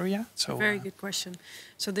area. So very good question.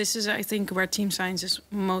 So this is, I think, where team science is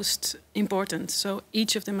most important. So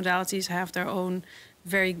each of the modalities have their own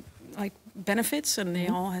very benefits, and they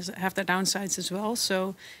all have their downsides as well.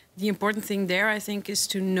 So the important thing there, I think, is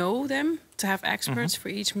to know them, to have experts for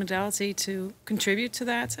each modality to contribute to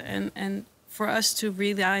that, and for us to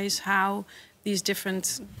realize how these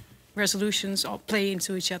different resolutions all play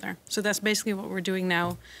into each other. So that's basically what we're doing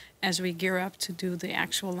now as we gear up to do the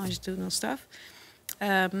actual longitudinal stuff.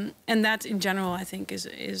 And that, in general, I think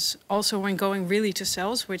is also when going really to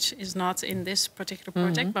cells, which is not in this particular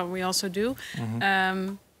project, but we also do.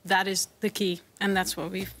 That is the key, and that's what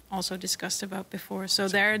we've also discussed about before. So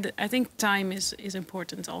I think time is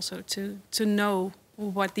important also to know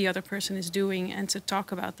what the other person is doing and to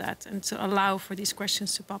talk about that and to allow for these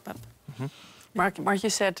questions to pop up. Marc, you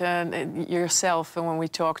said yourself when we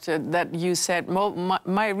talked that you said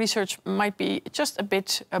my research might be just a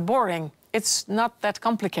bit boring. It's not that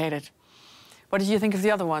complicated. What did you think of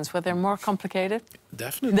the other ones? Were they more complicated?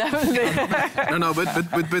 Definitely. No,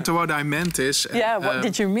 but what I meant is... what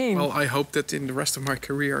did you mean? Well, I hope that in the rest of my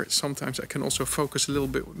career, sometimes I can also focus a little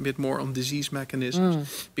bit more on disease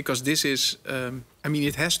mechanisms. Because this is... I mean,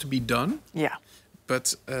 it has to be done. Yeah.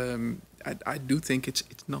 But I do think it's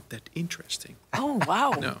not that interesting. Oh,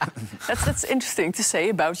 wow. No. That's interesting to say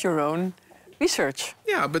about your own research.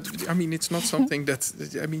 Yeah, but I mean, it's not something that,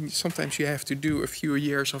 I mean, sometimes you have to do a few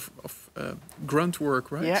years of grunt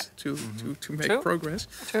work, right? Yeah. To make progress.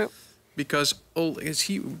 True. Because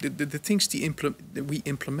the things that we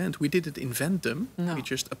implement, we didn't invent them. No. We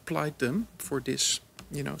just applied them for this,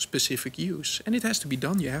 specific use. And it has to be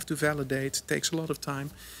done. You have to validate. It takes a lot of time.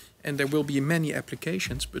 And there will be many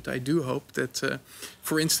applications. But I do hope that,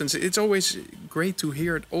 for instance, it's always great to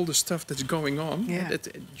hear all the stuff that's going on. Yeah.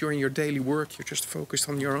 That during your daily work, you're just focused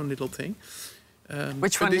on your own little thing.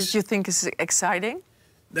 Which one did you think is exciting?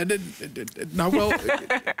 Now, well,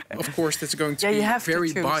 of course, that's going to be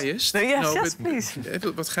very biased. Yes, please.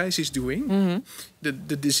 What Gijs is doing,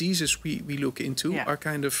 the diseases we look into are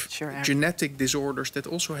kind of genetic disorders that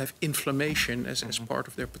also have inflammation as part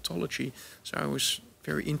of their pathology. So I was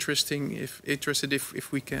very interested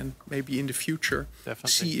if we can maybe in the future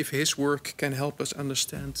see if his work can help us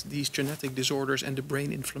understand these genetic disorders and the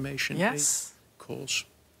brain inflammation they cause.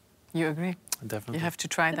 You agree? Definitely. You have to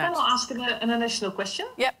try that. Can I ask an additional question?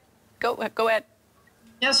 Yeah, go ahead.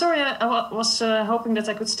 Yeah, sorry, I was hoping that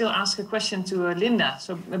I could still ask a question to Linda.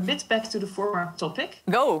 So a bit back to the former topic.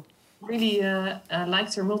 Go. Really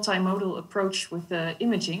liked her multimodal approach with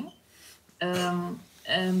imaging.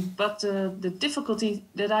 But the difficulty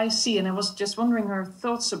that I see, and I was just wondering her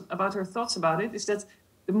thoughts about it, is that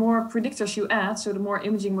the more predictors you add, so the more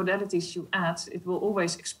imaging modalities you add, it will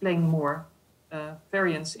always explain more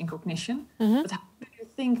variance in cognition. But how do you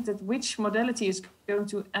think that which modality is going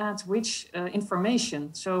to add which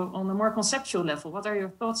information? So on a more conceptual level, what are your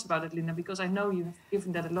thoughts about it, Linda? Because I know you've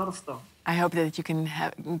given that a lot of thought. I hope that you can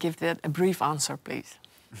give that a brief answer, please.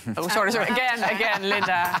 Oh, sorry. Again,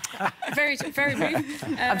 Linda. Very brief.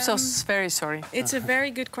 I'm so very sorry. It's a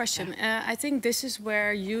very good question. I think this is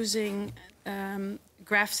where using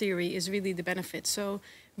graph theory is really the benefit. So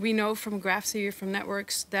we know from graph theory, from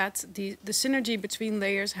networks, that the synergy between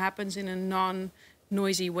layers happens in a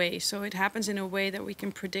non-noisy way. So it happens in a way that we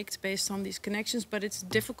can predict based on these connections, but it's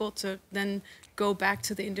difficult to then go back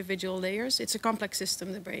to the individual layers. It's a complex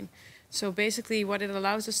system, the brain. So basically what it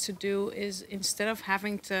allows us to do is, instead of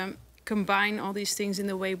having to combine all these things in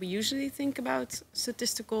the way we usually think about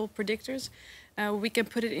statistical predictors, we can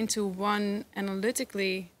put it into one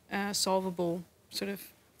analytically solvable sort of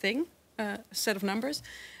thing, set of numbers,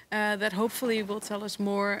 that hopefully will tell us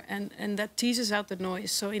more and that teases out the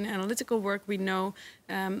noise. So in analytical work, we know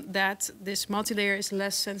that this multilayer is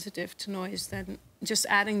less sensitive to noise than just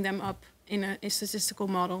adding them up in a statistical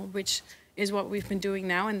model, which is what we've been doing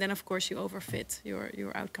now. And then, of course, you overfit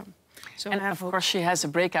your outcome. So and of course, she has a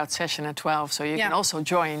breakout session at 12, so you can also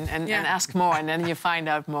join and ask more, and then you find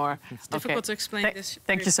out more. It's difficult to explain this.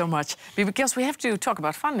 Thank you so much. Because we have to talk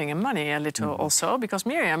about funding and money a little also, because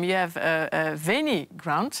Mirjam, you have a VENI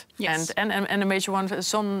grant and a major one,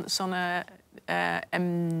 Zonne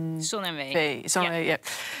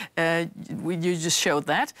you just showed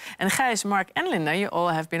that. And Gijs, Marc and Linda, you all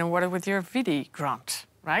have been awarded with your VD grant,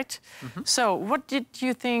 right? So what did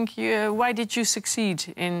you think, why did you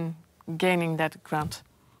succeed in gaining that grant?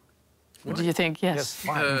 What do you think? Yes.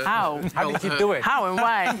 How? How did you do it? How and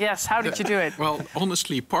why? Yes, how did you do it? Well,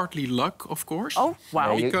 honestly, partly luck, of course. Oh,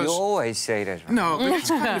 wow. Yeah, you always say that. Right? No, but it's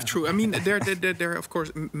kind of true. I mean, there are, of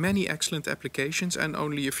course, many excellent applications, and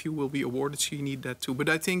only a few will be awarded, so you need that too. But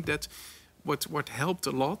I think that what helped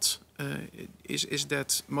a lot is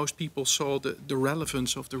that most people saw the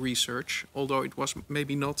relevance of the research, although it was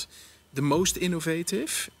maybe not the most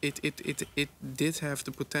innovative. It did have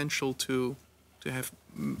the potential to have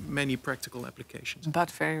many practical applications.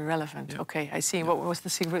 But very relevant. Yeah. Okay, I see. What was the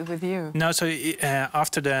secret with you? No, so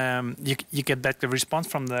after you get back the response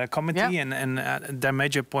from the committee, and their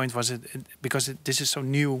major point was because this is so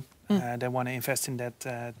new. They want to invest in that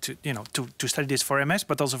to study this for MS,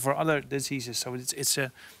 but also for other diseases. So it's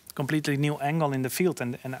a completely new angle in the field,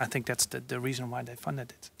 and I think that's the reason why they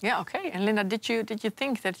funded it. Yeah. Okay. And Linda, did you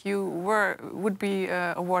think that you would be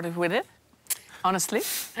awarded with it? Honestly.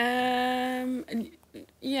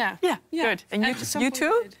 Yeah. Good. And you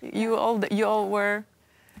too? You all were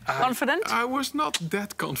confident? I was not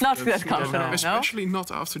that confident. Not that confident, no? Especially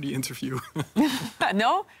not after the interview.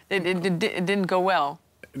 No? It didn't go well?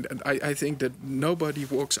 I think that nobody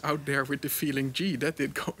walks out there with the feeling, gee, that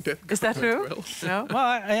did go Is that true? Well. No? Well,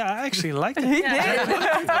 I actually liked it. He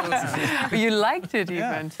did. You liked it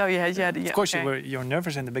even. So you had of course, you're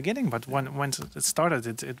nervous in the beginning, but once it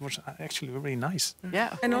started, it was actually really nice.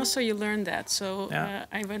 Yeah. And also you learn that. So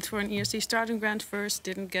I went for an ESD starting grant first,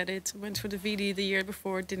 didn't get it. Went for the VD the year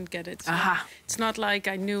before, didn't get it. So it's not like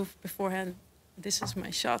I knew beforehand this is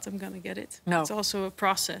my shot, I'm going to get it. No. It's also a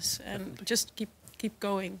process, and just keep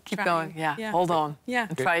going. Keep trying. going, yeah. Hold on. Yeah.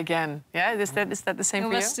 And try again. Yeah, is that the same for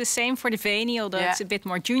you? It was the same for the Veni, although it's a bit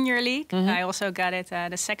more junior league. I also got it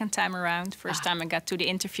the second time around. First time I got to the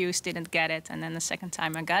interviews, didn't get it. And then the second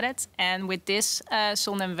time I got it. And with this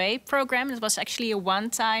Zon en Wee program, it was actually a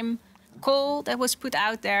one-time call that was put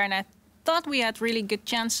out there. And I thought we had really good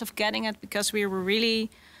chance of getting it because we really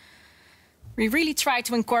tried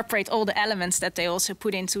to incorporate all the elements that they also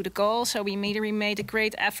put into the goal. So we made a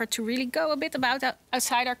great effort to really go a bit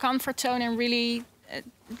outside our comfort zone and really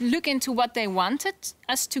look into what they wanted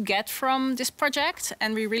us to get from this project.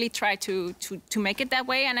 And we really tried to make it that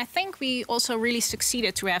way. And I think we also really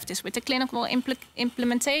succeeded to have this with the clinical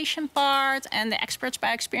implementation part and the experts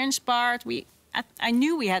by experience part. I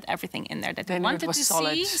knew we had everything in there that they wanted to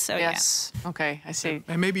see. So yes. Okay, I see.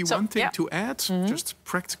 And maybe one thing to add, just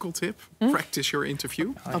practical tip, practice your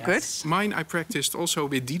interview. Good. Mine I practiced also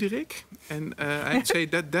with Diederik. And I'd say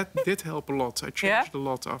that did help a lot. I changed a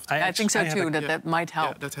lot after. I think so too, that might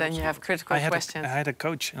help. Then you have critical questions. I had a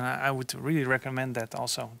coach, and I would really recommend that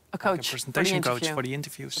also. A coach, like a presentation coach for the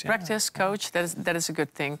interviews. Practice coach, that is a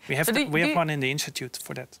good thing. We have one in the institute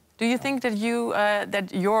for that. Do you think that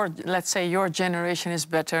your generation is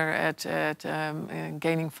better at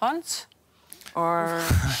gaining funds, or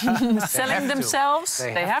selling themselves?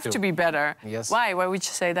 They have to be better. Yes. Why? Why would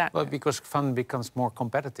you say that? Well, because fun becomes more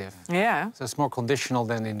competitive. Yeah. So it's more conditional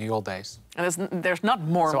than in the old days. And there's not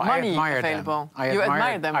more money available. You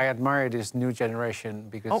admire them. I admire this new generation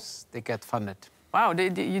because they get funded. Wow.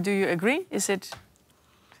 Do you agree? Is it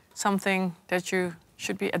something that you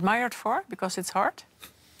should be admired for because it's hard?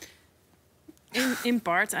 In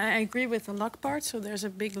part, I agree with the luck part. So there's a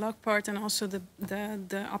big luck part, and also the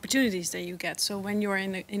opportunities that you get. So when you're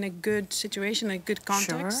in a good situation, a good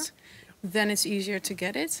context, then it's easier to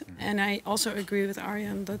get it. And I also agree with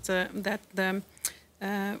Arjen that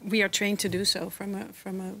we are trained to do so from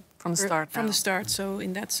the start. So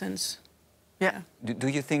in that sense, yeah. Do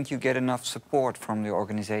you think you get enough support from the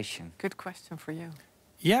organization? Good question for you.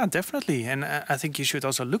 Yeah, definitely. And I think you should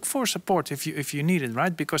also look for support if you need it,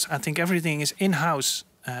 right? Because I think everything is in-house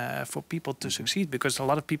for people to succeed, because a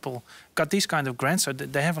lot of people got these kind of grants, so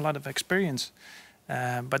they have a lot of experience.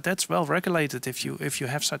 But that's well regulated if you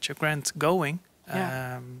have such a grant going.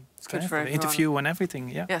 It's good for the interview and everything,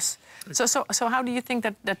 yeah. Yes. So how do you think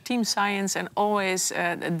that team science and always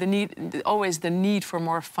the need for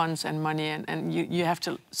more funds and money, and you have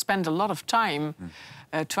to spend a lot of time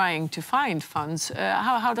trying to find funds.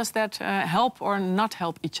 How does that help or not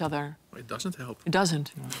help each other? It doesn't help. It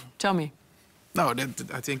doesn't? No. Tell me. No,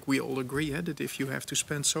 I think we all agree that if you have to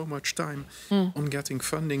spend so much time on getting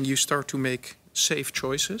funding, you start to make safe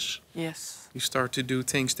choices. Yes. You start to do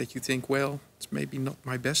things that you think, well, it's maybe not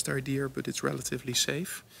my best idea, but it's relatively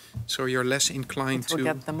safe. So you're less inclined to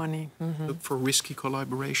get the money. Look for risky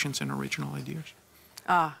collaborations and original ideas.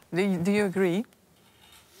 Do you agree?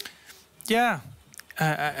 Yeah.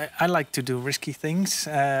 I like to do risky things,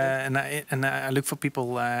 and I look for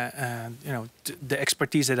people, the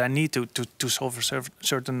expertise that I need to solve a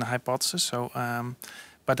certain hypothesis. So,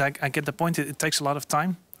 but I get the point. It takes a lot of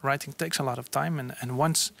time. Writing takes a lot of time, and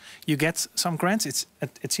once you get some grants,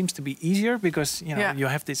 it seems to be easier because you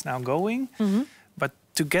have this now going. But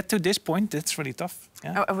to get to this point, it's really tough.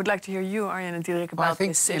 Yeah? I would like to hear you, Arjen and Diederik, about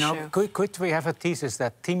this issue. Could we have a thesis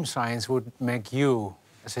that team science would make you,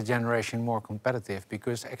 as a generation, more competitive?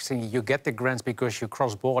 Because actually you get the grants because you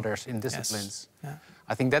cross borders in disciplines. Yes. Yeah.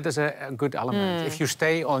 I think that is a good element. If you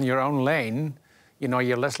stay on your own lane,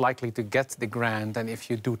 you're less likely to get the grant than if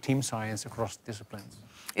you do team science across disciplines.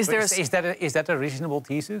 Is that a reasonable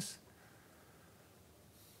thesis?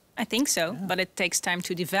 I think so, but it takes time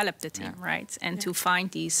to develop the team, right? And to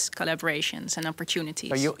find these collaborations and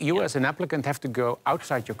opportunities. So you as an applicant have to go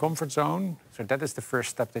outside your comfort zone. So that is the first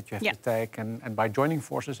step that you have to take. And by joining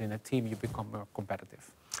forces in a team, you become more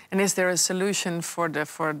competitive. And is there a solution for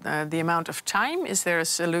the amount of time? Is there a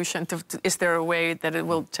solution? Is there a way that it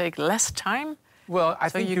will take less time? Well, I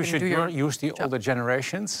think you should use the older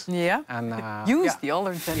generations. Yeah, and use the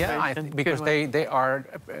older generations. Yeah, because they are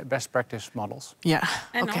best practice models. Yeah,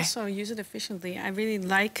 and also use it efficiently. I really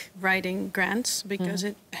like writing grants because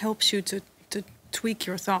it helps you to tweak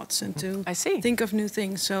your thoughts and to think of new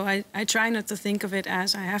things. So I try not to think of it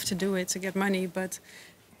as I have to do it to get money, but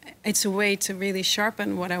it's a way to really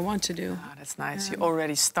sharpen what I want to do. Oh, that's nice. You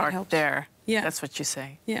already start there. Yeah, that's what you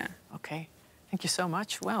say. Yeah. Okay. Thank you so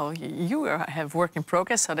much. Well, you have work in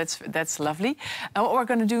progress, so that's lovely. What we're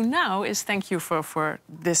going to do now is thank you for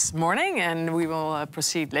this morning, and we will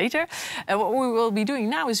proceed later. What we will be doing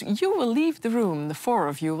now is you will leave the room, the four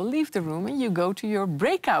of you will leave the room, and you go to your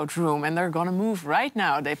breakout room, and they're going to move right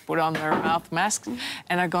now. They put on their mouth masks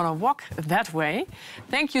and are going to walk that way.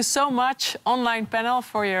 Thank you so much, online panel,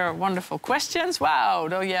 for your wonderful questions. Wow,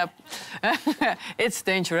 oh yeah, it's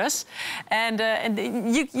dangerous. And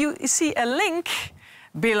you see a link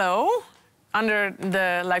below under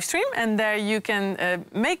the live stream, and there you can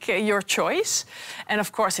make your choice. And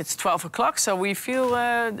of course, it's 12 o'clock, so we feel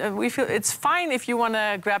it's fine if you want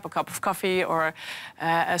to grab a cup of coffee or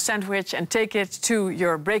a sandwich and take it to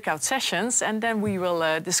your breakout sessions, and then we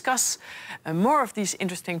will discuss more of these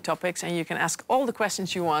interesting topics, and you can ask all the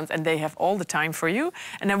questions you want, and they have all the time for you.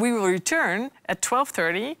 And then we will return at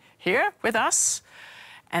 12:30 here with us.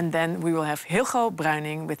 And then we will have Hilgo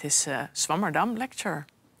Bruining with his Zwammerdam lecture.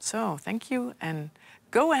 So thank you, and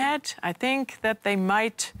go ahead. I think that they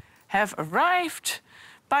might have arrived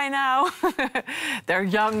by now. They're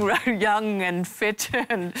young and fit,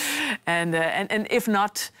 and if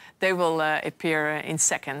not, they will appear in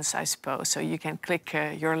seconds, I suppose. So you can click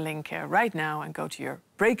your link right now and go to your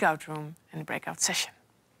breakout room and breakout session.